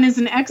this one is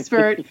an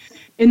expert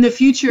in the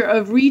future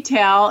of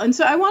retail. And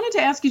so I wanted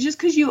to ask you, just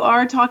because you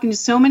are talking to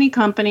so many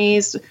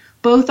companies,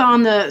 both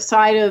on the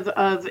side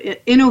of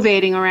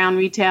innovating around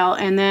retail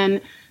and then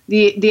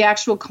the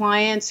actual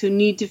clients who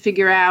need to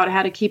figure out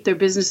how to keep their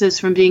businesses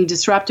from being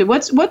disrupted.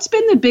 What's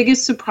been the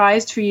biggest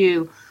surprise for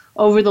you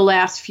over the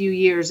last few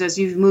years as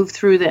you've moved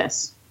through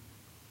this?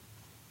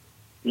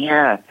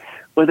 Yeah,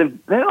 well, there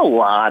have been a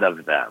lot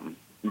of them,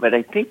 but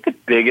I think the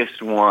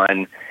biggest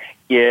one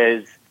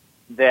is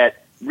that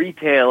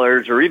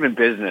retailers or even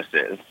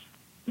businesses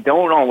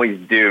don't always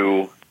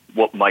do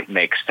what might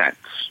make sense,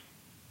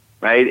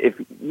 right? If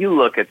you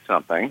look at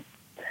something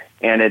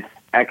and it's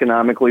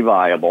economically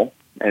viable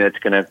and it's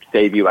going to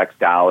save you X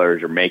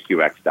dollars or make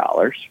you X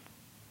dollars,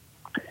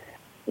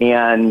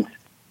 and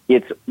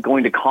it's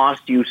going to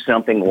cost you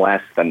something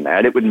less than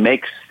that, it would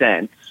make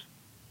sense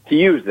to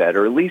use that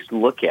or at least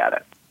look at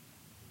it.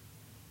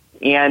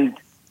 And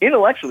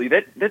intellectually,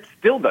 that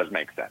still does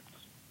make sense,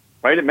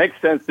 right? It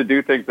makes sense to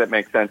do things that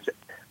make sense,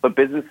 but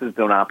businesses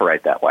don't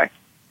operate that way,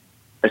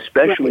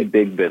 especially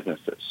big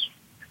businesses.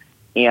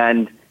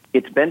 And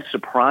it's been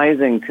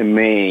surprising to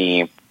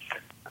me,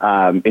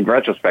 in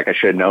retrospect, I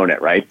should have known it,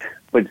 right?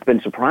 But it's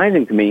been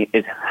surprising to me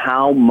is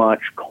how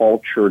much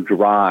culture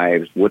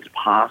drives what's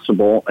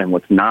possible and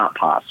what's not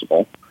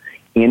possible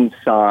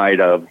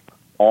inside of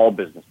all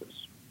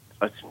businesses,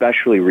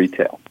 especially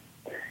retail.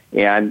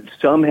 And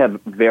some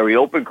have very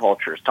open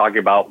cultures talking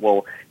about,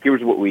 well,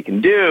 here's what we can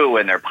do,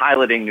 and they're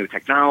piloting new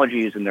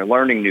technologies and they're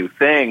learning new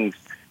things.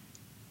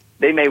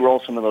 They may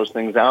roll some of those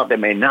things out, they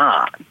may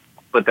not,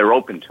 but they're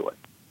open to it.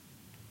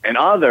 And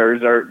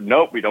others are,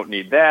 nope, we don't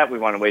need that. We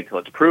want to wait till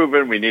it's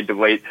proven. We need to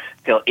wait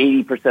till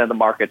 80% of the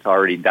market's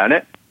already done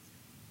it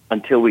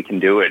until we can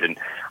do it. And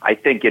I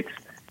think it's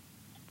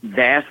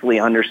vastly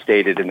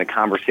understated in the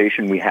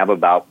conversation we have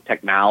about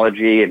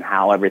technology and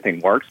how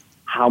everything works,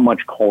 how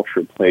much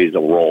culture plays a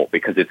role,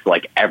 because it's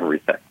like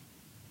everything.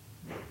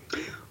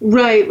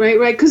 Right.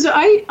 Because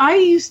I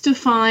used to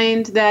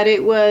find that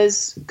it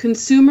was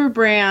consumer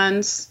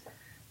brands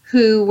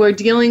who were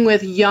dealing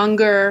with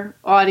younger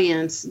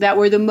audience that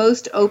were the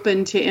most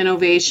open to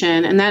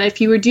innovation, and that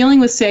if you were dealing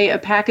with, say, a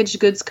packaged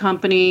goods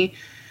company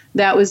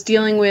that was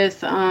dealing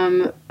with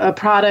a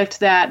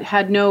product that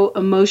had no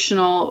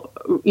emotional,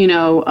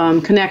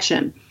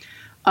 connection,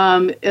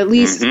 at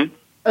least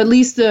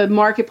the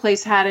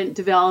marketplace hadn't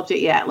developed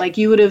it yet. Like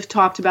you would have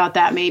talked about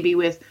that maybe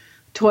with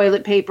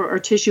toilet paper or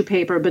tissue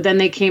paper, but then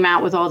they came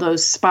out with all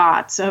those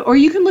spots. Or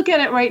you can look at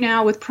it right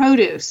now with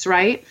produce,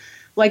 right?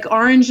 Like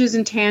oranges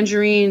and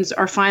tangerines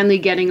are finally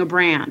getting a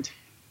brand,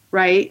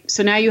 right?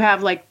 So now you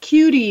have like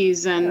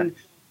cuties and,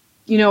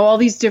 all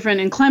these different,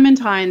 and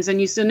clementines. And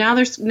now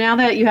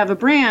that you have a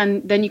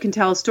brand, then you can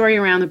tell a story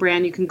around the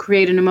brand. You can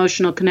create an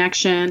emotional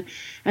connection.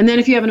 And then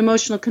if you have an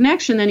emotional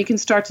connection, then you can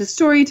start to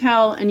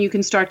storytell and you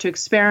can start to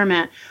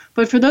experiment.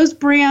 But for those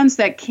brands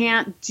that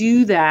can't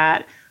do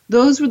that,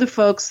 those were the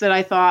folks that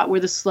I thought were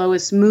the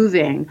slowest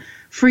moving.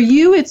 For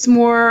you, it's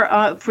more,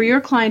 for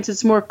your clients,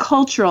 it's more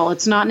cultural.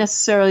 It's not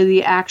necessarily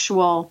the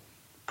actual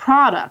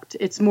product.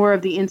 It's more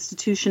of the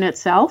institution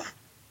itself.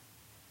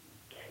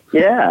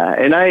 Yeah,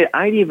 and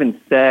I'd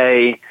even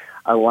say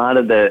a lot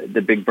of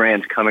the big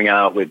brands coming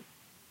out with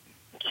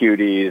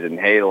cuties and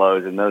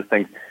halos and those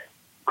things,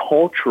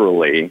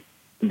 culturally,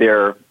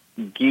 they're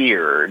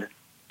geared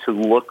to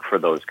look for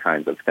those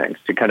kinds of things,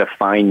 to kind of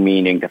find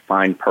meaning, to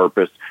find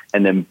purpose,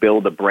 and then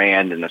build a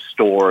brand and a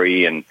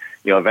story and,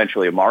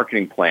 eventually a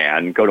marketing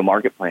plan,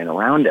 go-to-market plan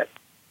around it.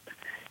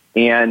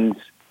 And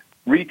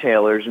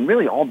retailers and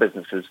really all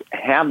businesses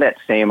have that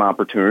same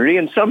opportunity,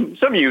 and some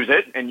use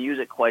it and use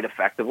it quite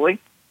effectively.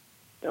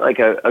 Like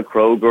a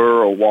Kroger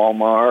or a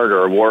Walmart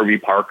or a Warby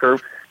Parker,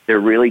 they're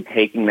really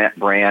taking that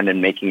brand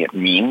and making it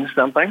mean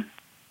something.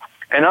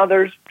 And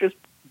others just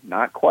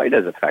not quite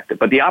as effective.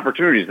 But the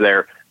opportunity is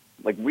there,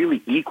 like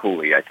really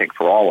equally, I think,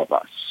 for all of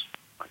us.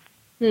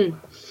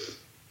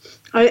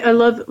 I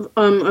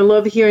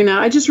love hearing that.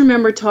 I just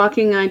remember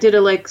talking. I did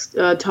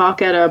a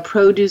talk at a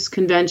produce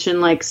convention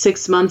like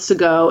 6 months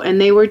ago, and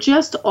they were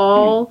just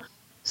all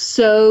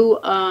so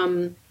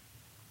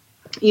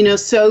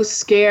so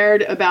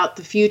scared about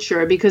the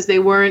future because they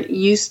weren't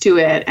used to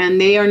it,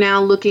 and they are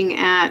now looking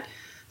at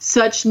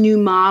such new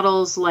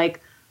models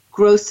like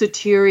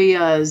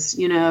groceterias,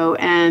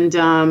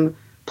 and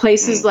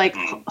places like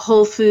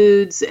Whole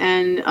Foods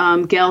and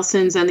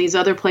Gelson's and these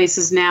other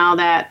places now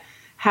that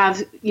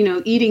have,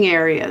 eating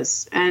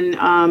areas and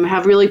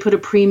have really put a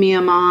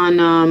premium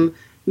on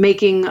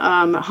making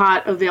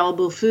hot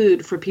available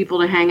food for people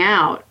to hang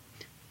out.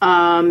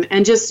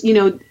 And just,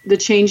 the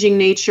changing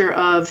nature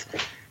of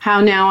how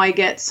now I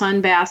get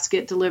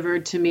Sunbasket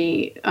delivered to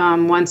me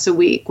once a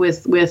week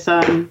with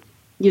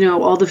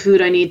all the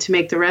food I need to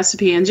make the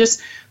recipe. And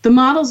just the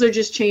models are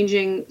just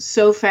changing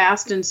so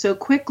fast and so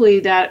quickly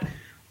that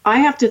I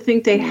have to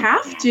think they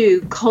have to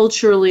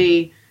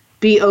culturally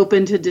be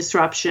open to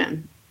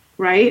disruption,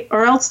 right?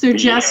 Or else they're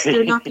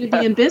not going to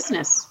be in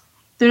business.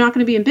 They're not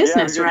going to be in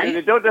business, right?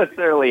 They don't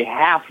necessarily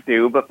have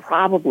to, but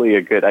probably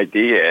a good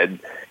idea. And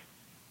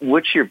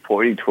what you're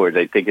pointing towards,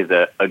 I think, is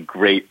a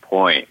great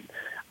point.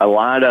 A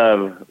lot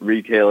of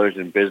retailers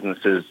and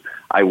businesses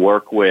I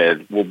work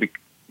with will be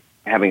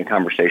having a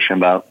conversation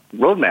about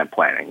roadmap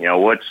planning.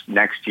 What's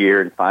next year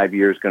and 5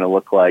 years going to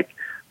look like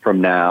from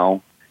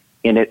now?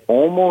 And it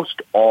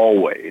almost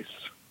always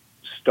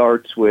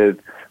starts with,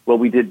 well,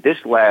 we did this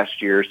last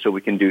year, so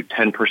we can do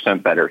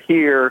 10% better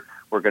here.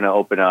 We're going to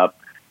open up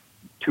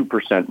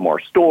 2% more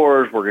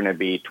stores. We're going to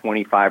be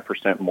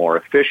 25% more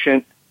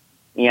efficient.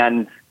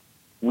 And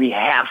we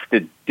have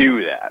to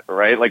do that,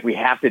 right? Like, we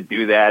have to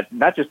do that,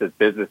 not just as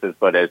businesses,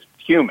 but as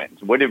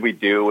humans. What did we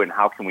do, and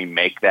how can we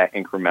make that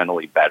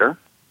incrementally better?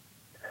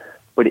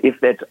 But if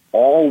that's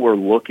all we're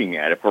looking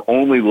at, if we're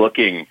only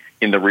looking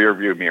in the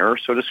rearview mirror,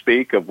 so to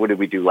speak, of what did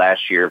we do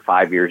last year,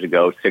 5 years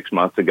ago, 6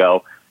 months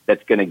ago,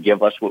 that's going to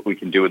give us what we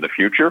can do in the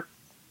future,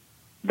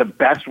 the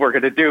best we're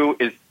going to do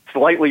is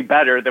slightly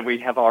better than we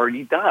have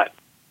already done.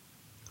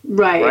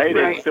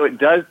 Right. So it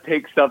does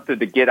take something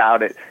to get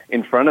out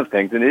in front of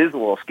things, and it is a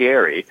little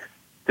scary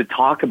to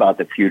talk about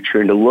the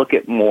future and to look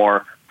at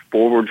more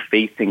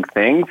forward-facing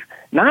things,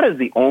 not as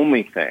the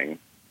only thing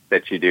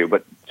that you do,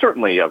 but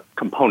certainly a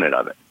component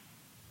of it.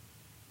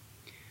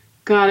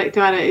 Got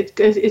it.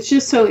 It's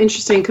just so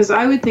interesting, because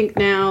I would think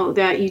now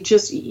that you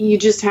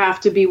just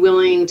have to be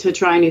willing to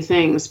try new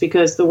things,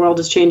 because the world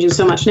is changing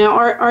so much. Now,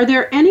 are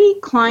there any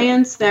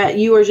clients that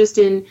you are just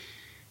in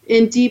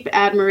deep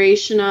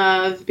admiration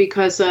of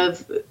because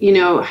of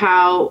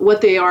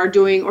what they are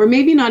doing, or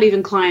maybe not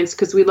even clients,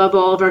 because we love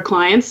all of our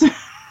clients,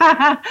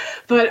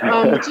 but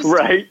just,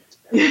 right,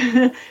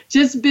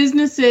 just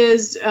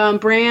businesses,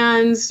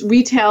 brands,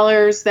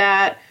 retailers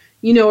that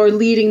are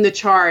leading the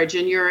charge,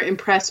 and you're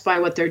impressed by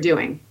what they're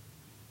doing?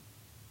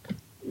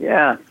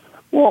 Yeah.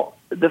 Well,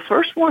 the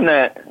first one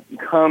that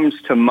comes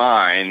to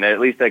mind, at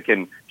least I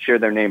can share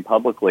their name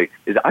publicly,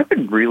 is I've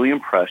been really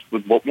impressed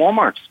with what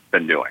Walmart's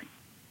been doing.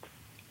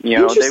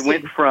 They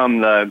went from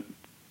the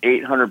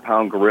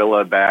 800-pound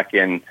gorilla back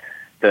in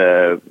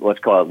the, let's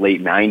call it,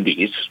 late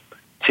 90s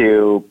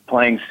to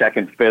playing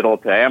second fiddle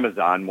to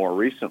Amazon more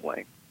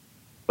recently.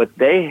 But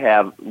they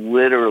have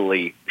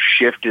literally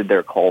shifted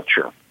their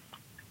culture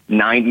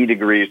 90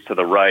 degrees to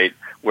the right,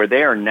 where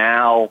they are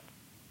now,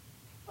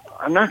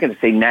 I'm not going to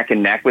say neck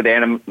and neck with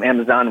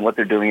Amazon and what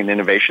they're doing in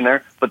innovation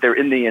there, but they're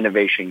in the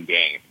innovation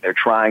game. They're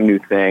trying new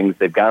things.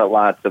 They've got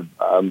lots of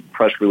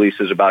press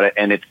releases about it,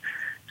 and it's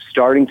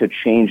starting to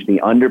change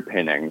the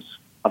underpinnings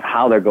of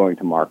how they're going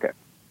to market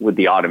with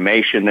the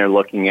automation they're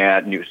looking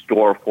at, new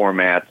store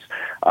formats,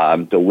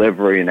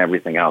 delivery, and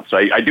everything else. So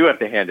I do have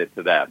to hand it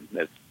to them.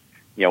 It's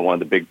one of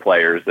the big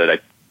players that I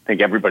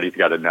think everybody's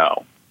got to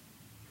know.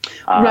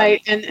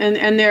 Right,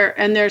 and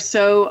they're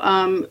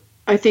so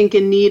I think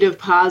in need of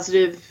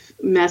positive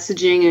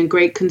messaging and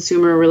great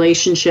consumer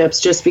relationships,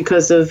 just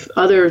because of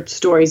other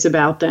stories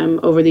about them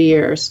over the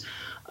years.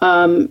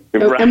 Right.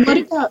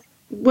 And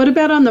what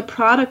about on the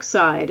product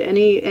side?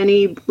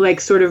 Any like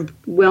sort of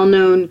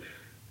well-known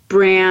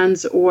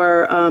brands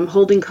or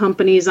holding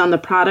companies on the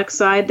product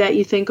side that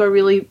you think are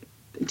really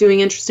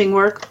doing interesting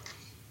work?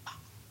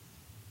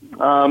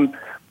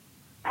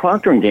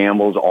 Procter &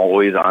 Gamble's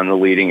always on the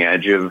leading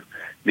edge of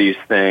these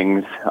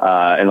things,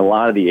 and a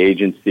lot of the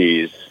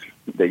agencies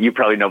that you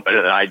probably know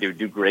better than I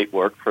do great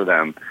work for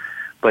them.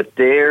 But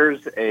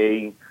there's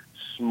a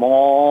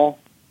small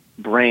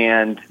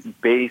brand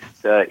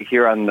based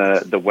here on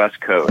the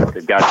West Coast.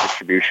 They've got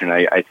distribution,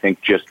 I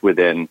think, just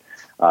within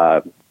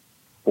 4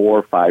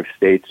 or 5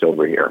 states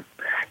over here.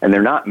 And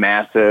they're not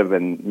massive,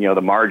 and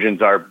the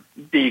margins are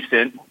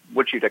decent,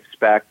 what you'd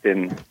expect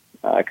in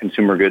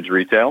consumer goods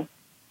retail.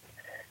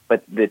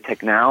 But the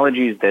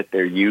technologies that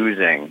they're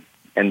using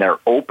and their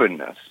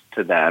openness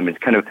to them is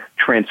kind of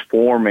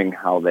transforming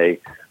how they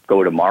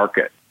go to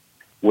market,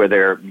 where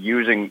they're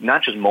using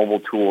not just mobile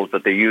tools,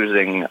 but they're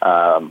using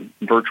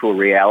virtual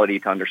reality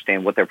to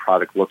understand what their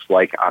product looks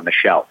like on the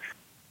shelf.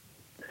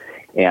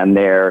 And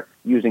they're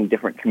using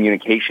different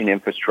communication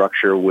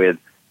infrastructure with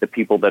the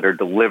people that are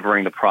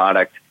delivering the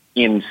product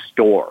in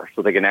store,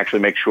 so they can actually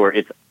make sure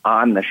it's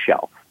on the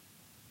shelf.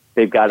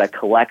 They've got a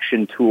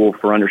collection tool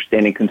for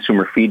understanding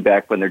consumer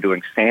feedback when they're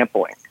doing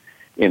sampling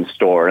in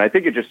store. And I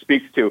think it just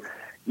speaks to,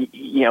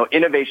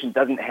 innovation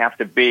doesn't have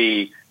to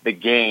be the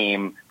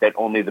game that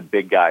only the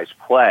big guys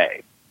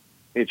play.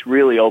 It's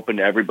really open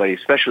to everybody,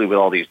 especially with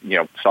all these,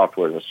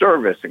 software as a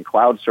service and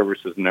cloud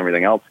services and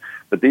everything else.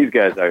 But these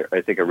guys,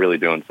 I think, are really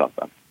doing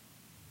something.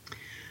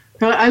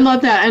 I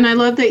love that. And I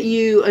love that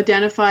you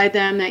identified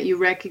them, that you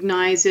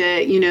recognize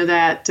it,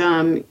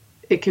 that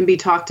it can be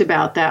talked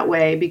about that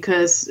way,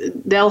 because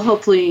they'll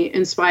hopefully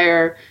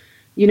inspire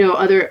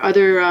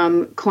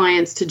other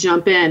clients to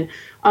jump in.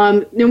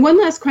 Now, one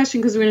last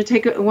question, because we're going to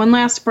take one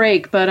last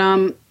break. But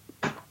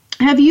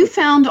have you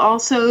found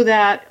also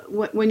that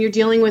when you're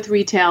dealing with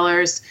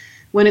retailers,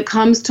 when it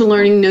comes to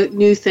learning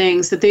new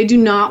things, that they do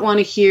not want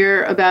to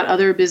hear about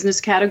other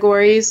business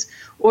categories,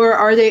 or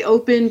are they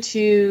open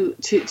to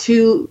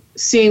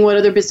seeing what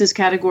other business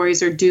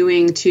categories are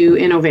doing to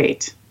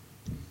innovate?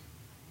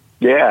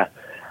 Yeah.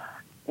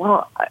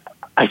 Well,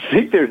 I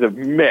think there's a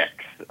mix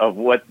of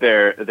what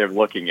they're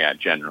looking at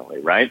generally,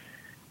 right?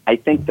 I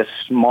think the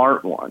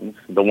smart ones,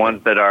 the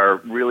ones that are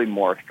really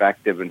more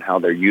effective in how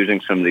they're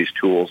using some of these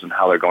tools and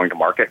how they're going to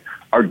market,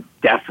 are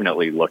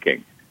definitely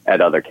looking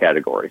at other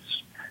categories.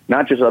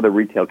 Not just other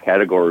retail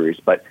categories,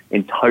 but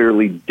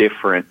entirely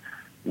different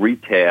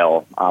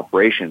retail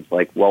operations.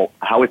 Like, well,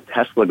 how is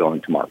Tesla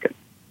going to market?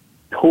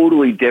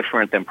 Totally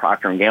different than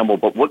Procter & Gamble,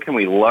 but what can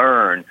we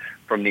learn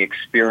from the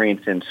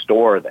experience in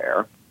store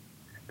there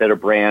that a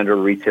brand or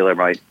retailer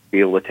might be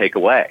able to take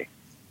away,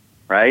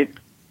 right?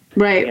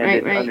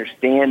 Right.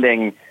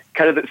 Understanding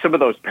kind of some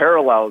of those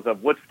parallels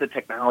of what's the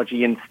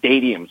technology in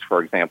stadiums,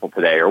 for example,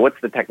 today, or what's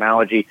the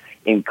technology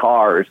in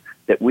cars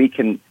that we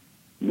can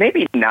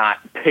maybe not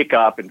pick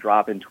up and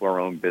drop into our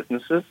own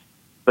businesses,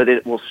 but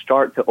it will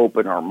start to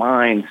open our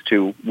minds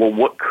to, well,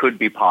 what could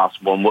be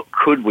possible and what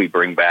could we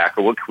bring back,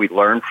 or what could we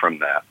learn from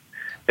that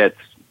that's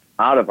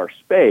out of our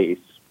space,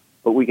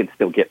 but we can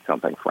still get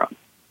something from.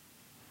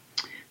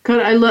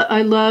 God,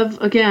 I love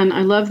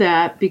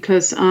that,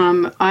 because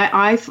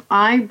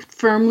I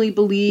firmly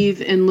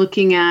believe in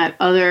looking at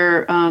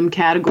other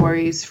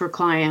categories for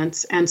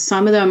clients, and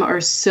some of them are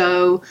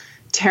so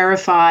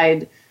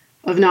terrified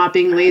of not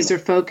being laser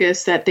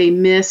focused that they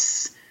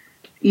miss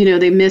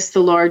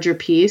the larger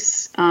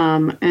piece.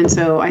 And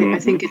so I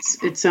think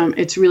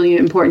it's really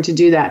important to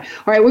do that.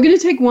 All right, we're going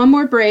to take one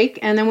more break,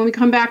 and then when we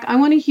come back, I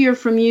want to hear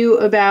from you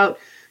about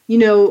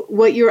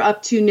what you're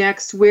up to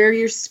next, where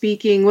you're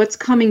speaking, what's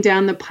coming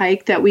down the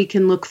pike that we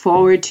can look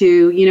forward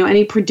to,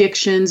 any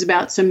predictions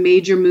about some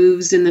major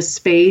moves in the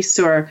space,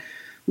 or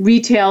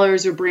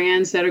retailers or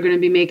brands that are going to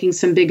be making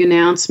some big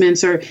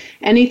announcements, or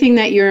anything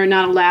that you're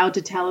not allowed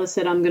to tell us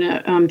that I'm going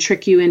to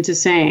trick you into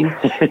saying.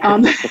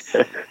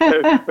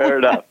 Fair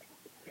enough.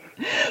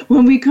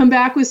 When we come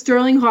back with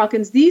Sterling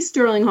Hawkins,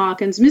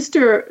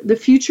 the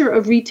future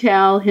of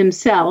retail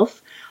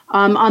himself,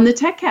 on the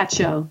Tech Cat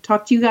Show.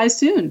 Talk to you guys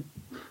soon.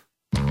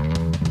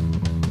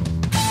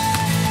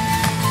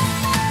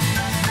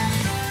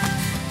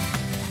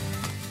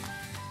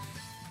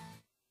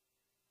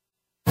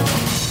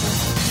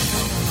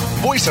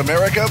 Voice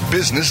America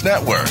Business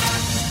Network,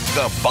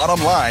 the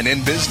bottom line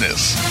in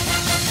business.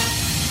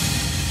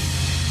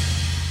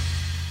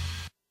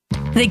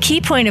 The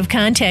key point of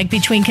contact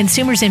between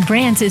consumers and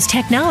brands is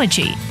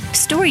technology.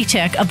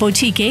 StoryTech, a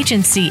boutique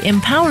agency,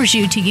 empowers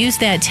you to use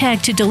that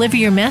tech to deliver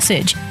your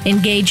message,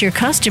 engage your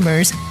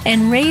customers,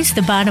 and raise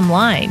the bottom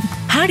line.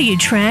 How do you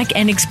track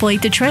and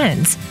exploit the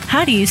trends?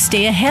 How do you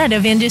stay ahead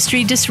of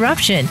industry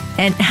disruption?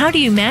 And how do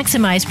you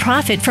maximize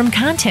profit from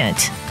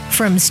content?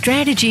 From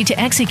strategy to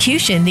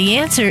execution, the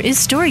answer is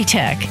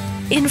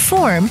StoryTech.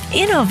 Inform,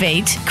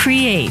 innovate,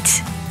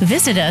 create.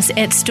 Visit us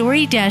at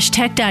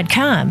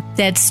story-tech.com.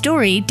 That's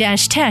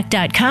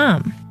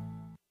story-tech.com.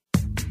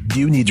 Do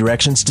you need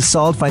directions to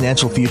solid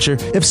financial future?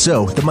 If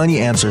so, the Money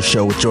Answer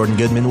Show with Jordan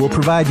Goodman will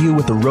provide you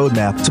with a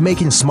roadmap to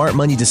making smart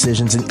money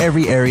decisions in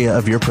every area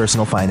of your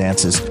personal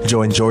finances.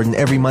 Join Jordan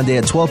every Monday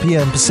at 12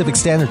 p.m. Pacific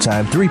Standard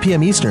Time, 3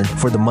 p.m. Eastern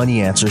for the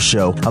Money Answer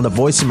Show on the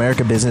Voice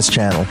America Business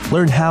Channel.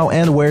 Learn how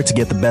and where to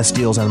get the best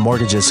deals on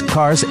mortgages,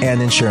 cars,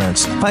 and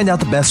insurance. Find out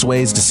the best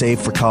ways to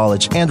save for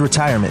college and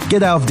retirement.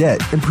 Get out of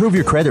debt, improve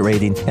your credit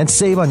rating, and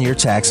save on your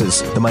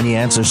taxes. The Money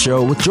Answer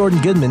Show with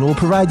Jordan Goodman will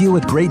provide you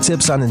with great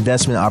tips on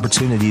investment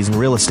opportunities in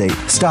real estate,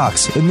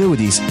 stocks,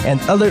 annuities, and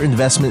other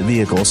investment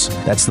vehicles.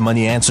 That's the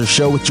Money Answer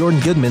Show with Jordan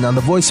Goodman on the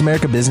Voice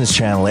America Business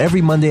Channel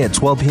every Monday at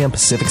 12 p.m.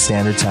 Pacific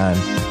Standard Time.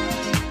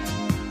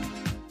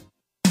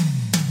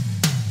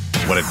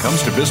 When it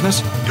comes to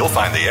business, you'll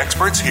find the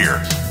experts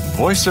here.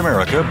 Voice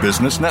America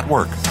Business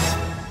Network.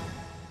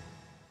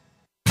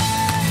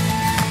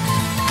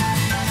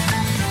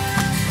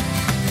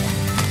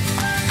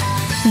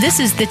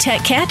 This is the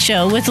Tech Cat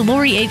Show with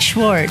Lori H.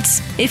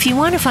 Schwartz. If you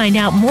want to find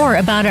out more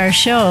about our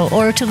show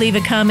or to leave a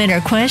comment or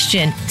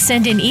question,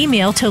 send an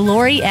email to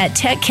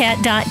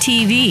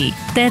lori@techcat.tv.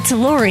 That's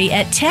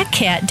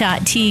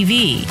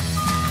lori@techcat.tv.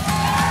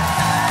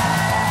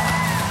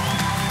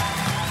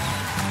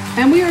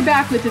 And we are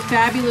back with the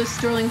fabulous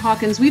Sterling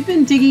Hawkins. We've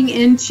been digging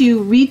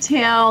into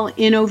retail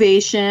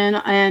innovation,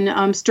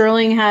 and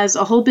Sterling has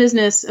a whole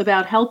business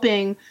about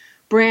helping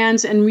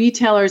brands and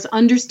retailers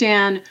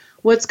understand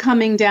what's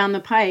coming down the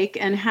pike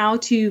and how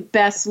to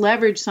best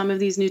leverage some of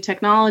these new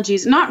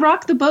technologies. Not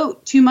rock the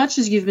boat too much,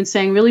 as you've been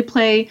saying, really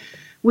play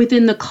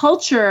within the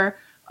culture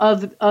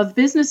of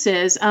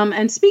businesses.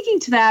 And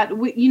speaking to that,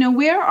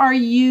 where are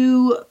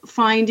you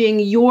finding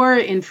your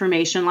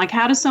information? Like,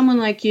 how does someone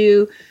like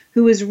you,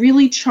 who is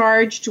really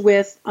charged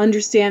with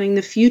understanding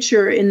the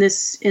future in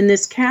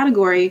this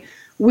category,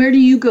 where do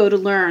you go to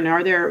learn?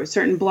 Are there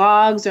certain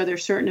blogs? Are there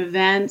certain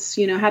events?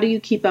 How do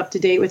you keep up to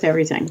date with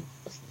everything?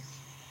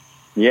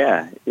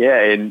 Yeah,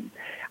 and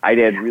I'd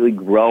add really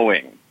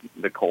growing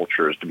the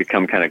cultures to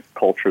become kind of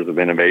cultures of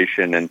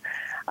innovation. And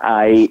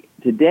I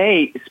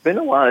today spend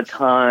a lot of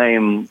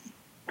time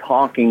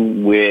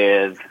working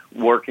with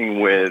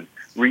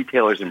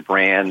retailers and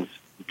brands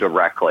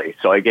directly.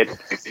 So I get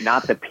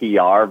not the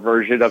PR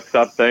version of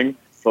something,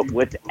 but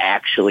what's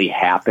actually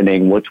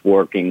happening, what's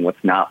working,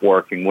 what's not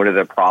working, what are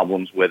the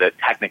problems with it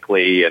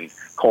technically and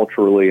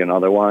culturally and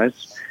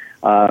otherwise.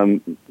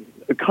 A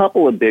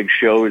couple of big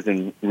shows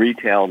in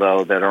retail,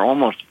 though, that are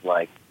almost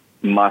like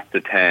must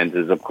attend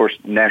is, of course,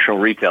 National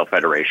Retail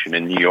Federation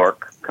in New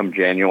York come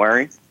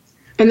January.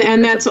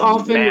 And that's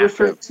often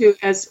referred to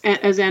as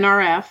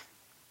NRF.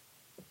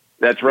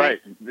 That's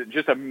right.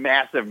 Just a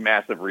massive,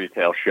 massive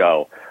retail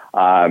show.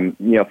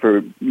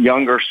 For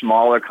younger,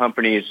 smaller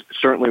companies,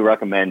 certainly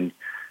recommend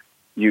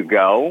you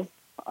go.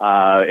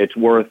 It's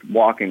worth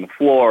walking the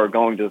floor,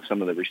 going to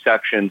some of the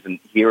receptions and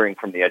hearing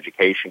from the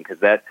education, because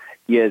that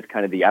is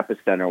kind of the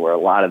epicenter where a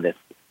lot of this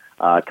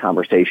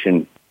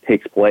conversation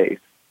takes place.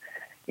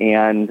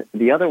 And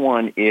the other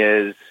one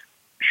is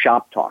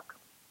Shop Talk.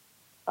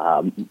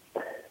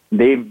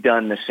 They've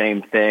done the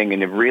same thing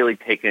and have really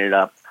taken it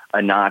up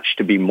a notch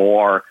to be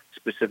more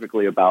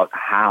specifically about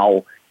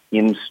how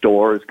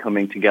in-store is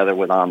coming together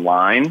with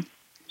online.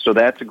 So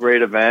that's a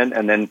great event.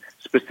 And then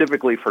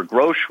specifically for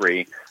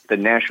grocery, the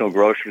National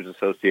Grocers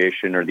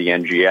Association, or the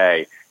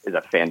NGA, is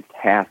a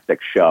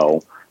fantastic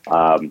show.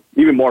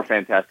 Even more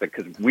fantastic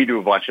because we do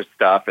a bunch of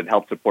stuff and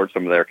help support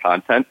some of their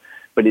content.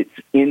 But it's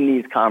in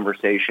these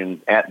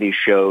conversations at these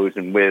shows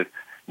and with,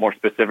 more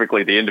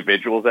specifically, the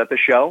individuals at the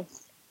show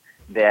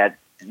that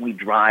we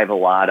drive a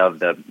lot of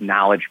the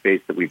knowledge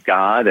base that we've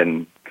got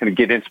and kind of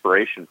get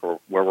inspiration for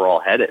where we're all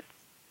headed.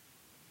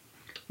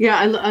 Yeah,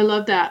 I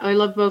love that. I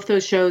love both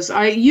those shows.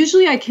 I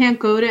can't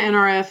go to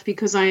NRF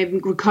because I'm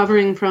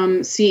recovering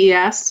from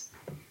CES.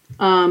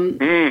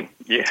 Yeah.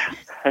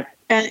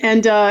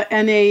 And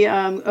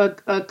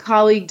a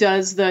colleague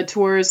does the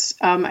tours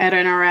at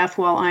NRF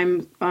while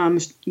I'm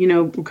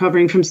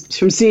recovering from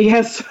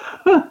CES.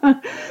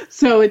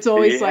 So it's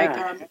always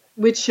like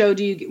which show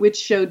do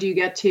you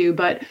get to?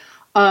 But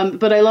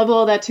I love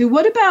all that too.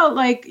 What about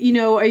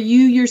are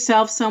you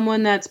yourself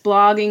someone that's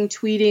blogging,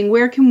 tweeting?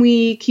 Where can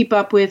we keep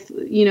up with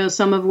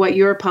some of what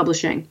you're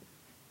publishing?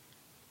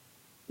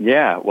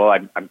 Yeah, well,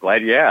 I'm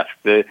glad you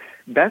asked. The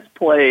best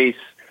place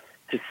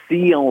to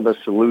see all the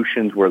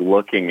solutions we're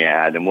looking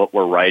at and what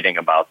we're writing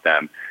about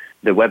them,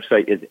 the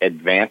website is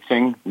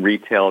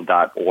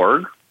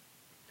advancingretail.org.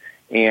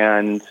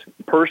 And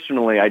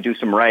personally, I do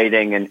some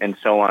writing and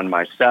so on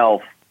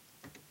myself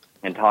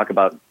and talk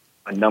about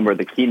a number of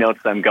the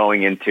keynotes I'm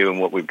going into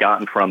and what we've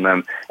gotten from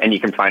them. And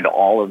you can find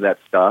all of that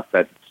stuff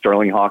at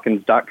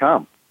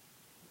sterlinghawkins.com.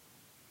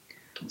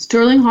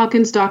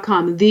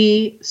 sterlinghawkins.com,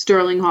 the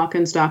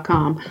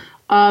sterlinghawkins.com.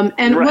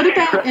 And what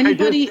about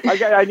anybody?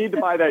 I need to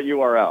buy that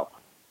URL.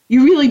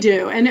 You really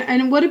do.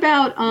 And what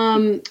about are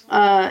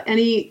there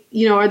any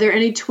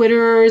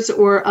Twitterers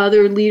or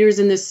other leaders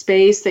in this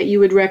space that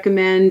you would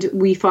recommend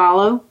we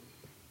follow?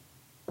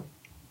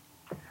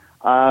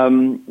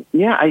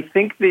 I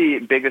think the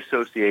big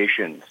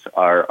associations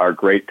are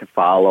great to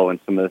follow, and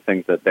some of the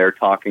things that they're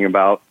talking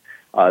about.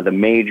 The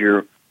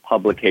major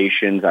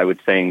publications, I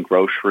would say, in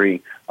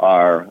grocery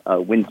are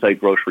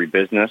Winsight Grocery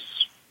Business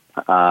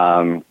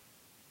and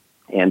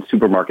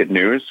Supermarket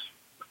News.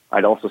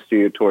 I'd also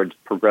steer towards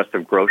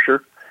Progressive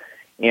Grocer.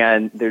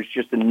 And there's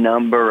just a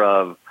number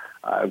of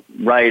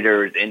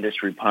writers,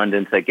 industry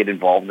pundits that get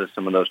involved in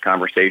some of those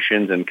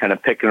conversations and kind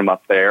of picking them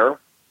up there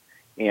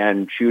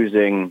and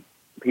choosing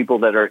people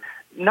that are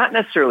not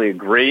necessarily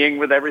agreeing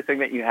with everything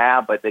that you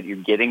have, but that you're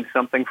getting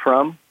something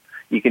from.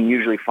 You can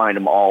usually find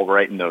them all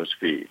right in those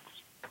feeds.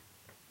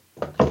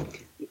 Oh,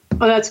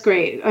 that's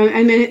great.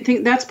 I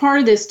think that's part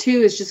of this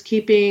too, is just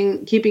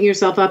keeping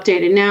yourself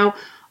updated. Now,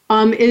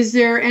 is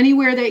there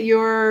anywhere that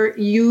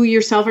you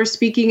yourself are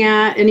speaking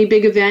at, any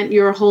big event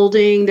you're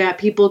holding that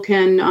people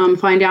can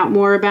find out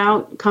more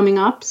about coming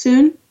up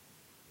soon?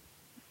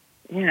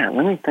 Yeah,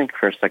 let me think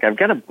for a sec. I've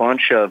got a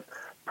bunch of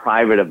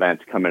private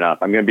events coming up.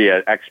 I'm going to be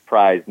at X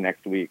Prize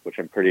next week, which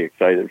I'm pretty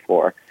excited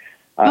for.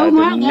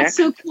 That's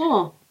so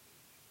cool.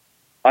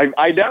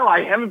 I know.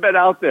 I haven't been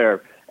out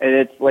there, and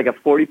it's like a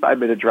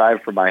 45-minute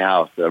drive from my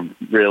house. I'm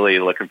really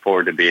looking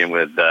forward to being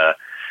with the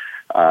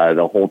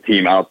whole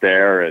team out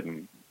there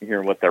and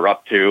hearing what they're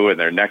up to and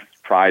their next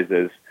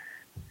prizes.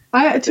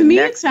 To me,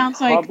 it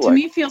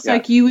feels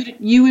like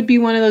you would be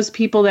one of those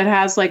people that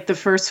has like the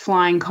first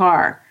flying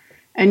car,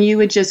 and you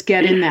would just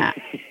get in that.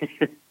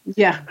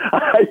 Yeah.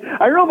 I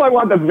don't know if I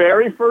want the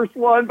very first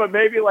one, but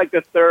maybe like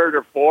the third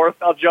or fourth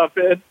I'll jump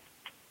in.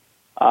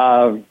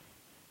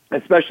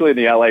 Especially in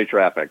the LA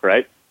traffic,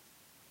 right?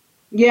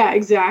 Yeah,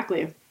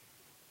 exactly.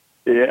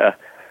 Yeah.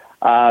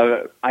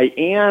 I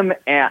am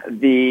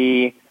at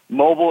the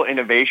Mobile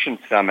Innovation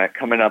Summit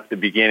coming up the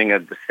beginning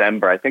of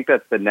December. I think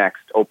that's the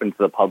next open to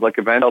the public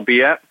event I'll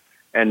be at.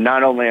 And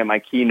not only am I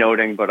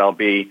keynoting, but I'll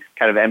be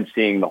kind of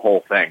emceeing the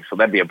whole thing. So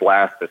that'd be a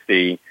blast to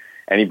see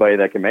anybody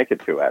that can make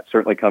it to it.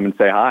 Certainly come and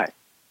say hi.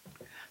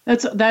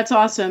 That's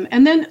awesome.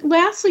 And then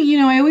lastly,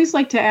 I always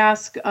like to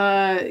ask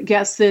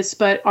guests this,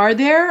 but are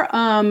there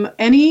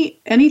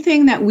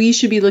anything that we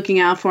should be looking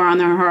out for on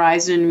the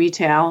horizon in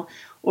retail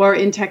or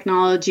in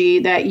technology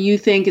that you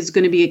think is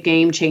going to be a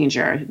game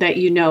changer that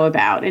you know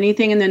about?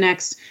 Anything in the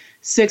next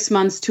 6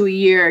 months to a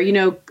year?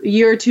 A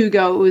year or two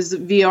ago, it was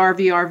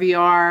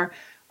VR.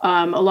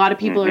 A lot of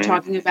people are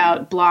talking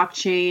about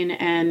blockchain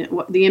and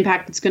the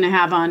impact it's going to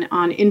have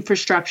on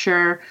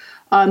infrastructure.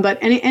 But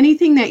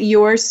anything that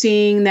you're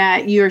seeing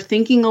that you're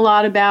thinking a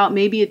lot about,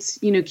 maybe it's,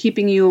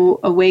 keeping you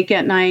awake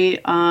at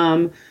night,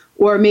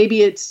 or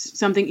maybe it's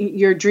something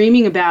you're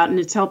dreaming about and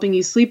it's helping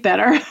you sleep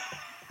better.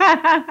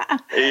 However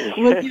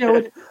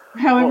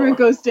it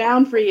goes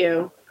down for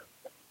you.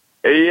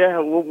 Yeah,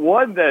 well,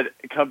 one that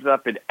comes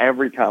up in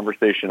every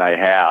conversation I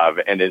have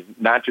and is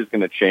not just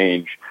going to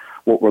change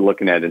what we're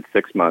looking at in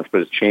 6 months,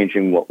 but is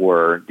changing what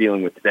we're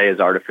dealing with today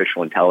is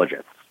artificial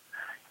intelligence.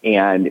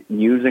 And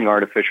using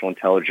artificial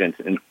intelligence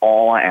in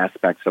all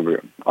aspects of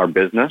our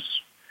business.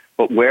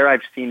 But where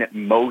I've seen it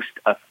most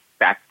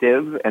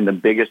effective and the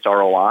biggest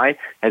ROI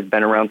has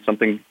been around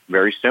something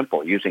very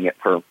simple, using it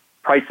for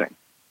pricing.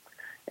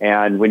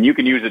 And when you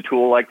can use a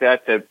tool like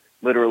that to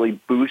literally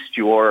boost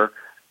your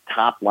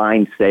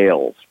top-line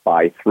sales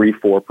by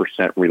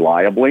 3-4%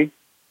 reliably,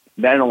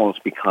 that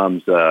almost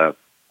becomes a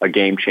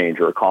game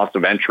changer, a cost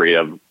of entry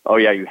of, oh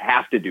yeah, you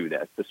have to do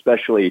this,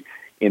 especially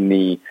in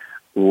the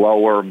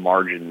lower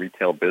margin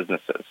retail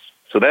businesses.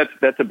 So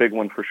that's a big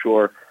one for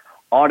sure.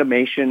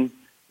 Automation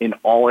in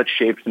all its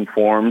shapes and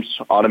forms,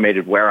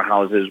 automated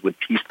warehouses with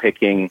piece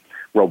picking,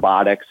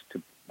 robotics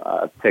to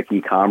pick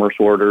e-commerce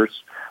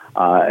orders,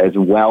 as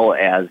well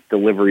as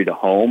delivery to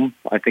home.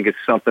 I think it's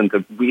something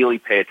to really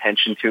pay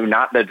attention to.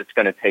 Not that it's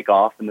going to take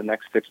off in the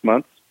next 6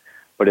 months,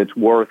 but it's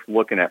worth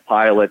looking at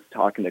pilots,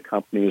 talking to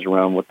companies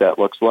around what that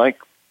looks like.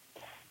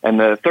 And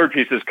the third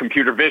piece is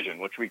computer vision,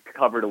 which we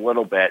covered a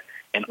little bit,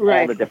 and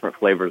all the different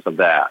flavors of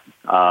that,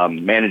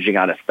 managing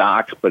out of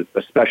stocks, but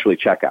especially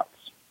checkouts.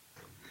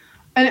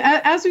 And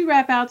as we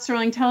wrap out,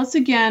 Sterling, tell us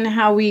again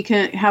how we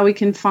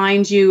can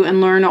find you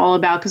and learn all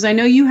about, because I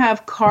know you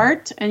have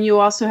CART and you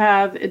also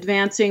have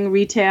Advancing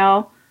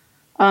Retail.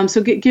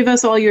 So give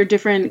us all your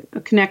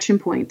different connection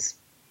points.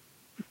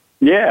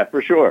 Yeah,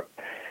 for sure.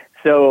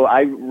 So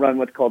I run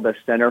what's called the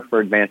Center for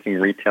Advancing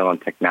Retail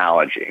and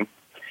Technology,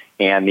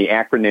 and the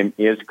acronym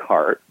is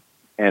CART.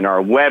 And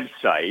our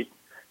website,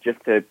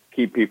 just to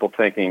keep people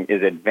thinking,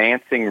 is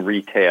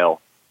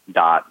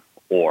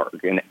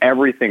advancingretail.org. And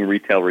everything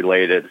retail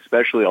related,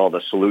 especially all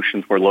the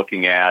solutions we're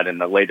looking at and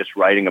the latest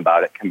writing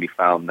about it, can be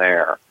found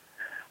there.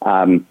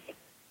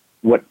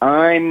 What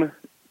I'm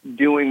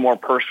doing more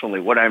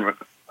personally, what I'm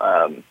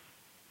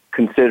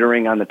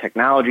considering on the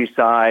technology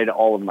side,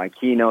 all of my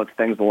keynotes,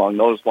 things along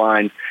those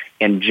lines,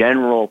 and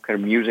general kind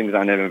of musings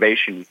on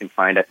innovation, you can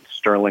find at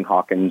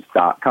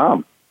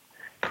sterlinghawkins.com.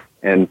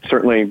 And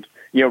certainly,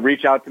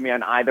 reach out to me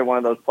on either one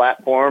of those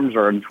platforms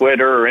or on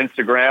Twitter or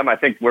Instagram. I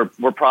think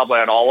we're probably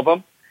on all of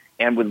them,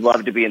 and would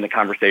love to be in the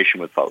conversation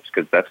with folks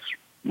because that's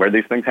where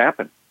these things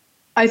happen.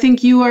 I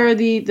think you are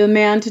the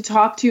man to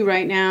talk to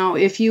right now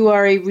if you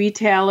are a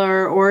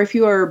retailer or if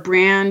you are a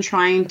brand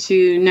trying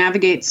to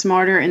navigate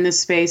smarter in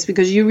this space,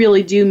 because you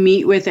really do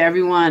meet with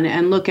everyone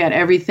and look at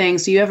everything.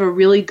 So you have a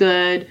really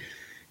good,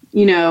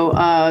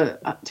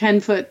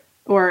 10-foot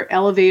or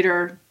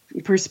elevator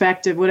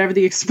perspective, whatever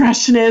the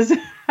expression is,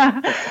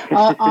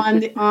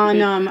 on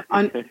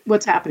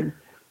what's happening,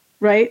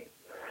 right?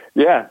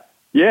 Yeah,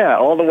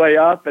 all the way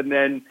up, and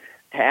then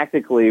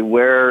tactically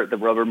where the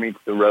rubber meets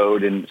the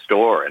road in the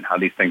store and how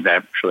these things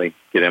actually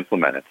get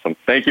implemented. So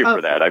thank you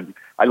for that.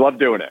 I love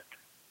doing it.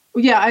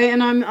 Yeah,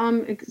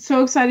 I'm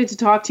so excited to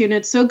talk to you, and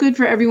it's so good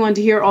for everyone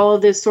to hear all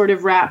of this sort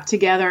of wrapped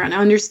together and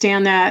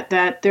understand that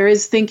there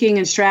is thinking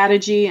and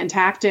strategy and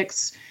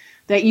tactics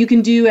that you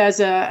can do as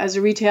a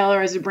retailer,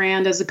 as a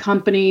brand, as a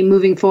company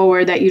moving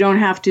forward, that you don't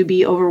have to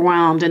be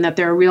overwhelmed, and that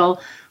there are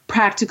real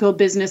practical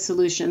business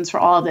solutions for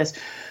all of this.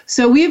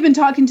 So we have been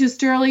talking to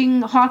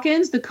Sterling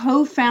Hawkins, the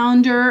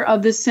co-founder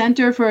of the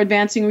Center for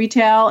Advancing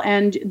Retail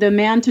and the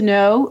man to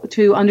know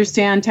to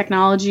understand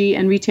technology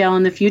and retail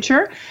in the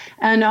future.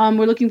 And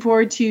we're looking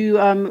forward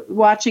to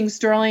watching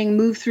Sterling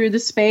move through the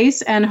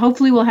space, and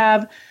hopefully we'll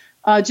have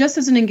just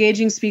as an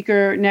engaging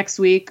speaker next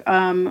week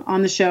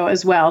on the show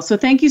as well. So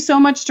thank you so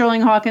much,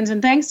 Sterling Hawkins,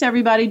 and thanks to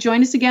everybody.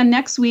 Join us again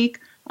next week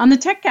on the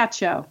Tech Cat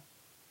Show.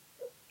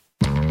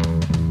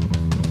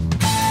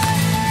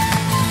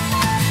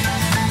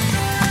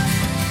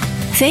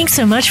 Thanks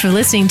so much for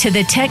listening to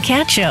the Tech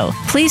Cat Show.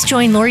 Please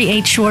join Lori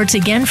H. Schwartz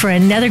again for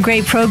another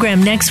great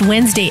program next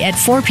Wednesday at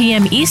 4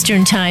 p.m.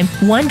 Eastern Time,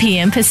 1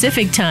 p.m.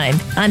 Pacific Time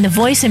on the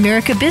Voice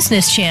America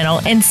Business Channel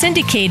and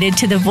syndicated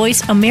to the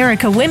Voice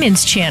America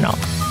Women's Channel.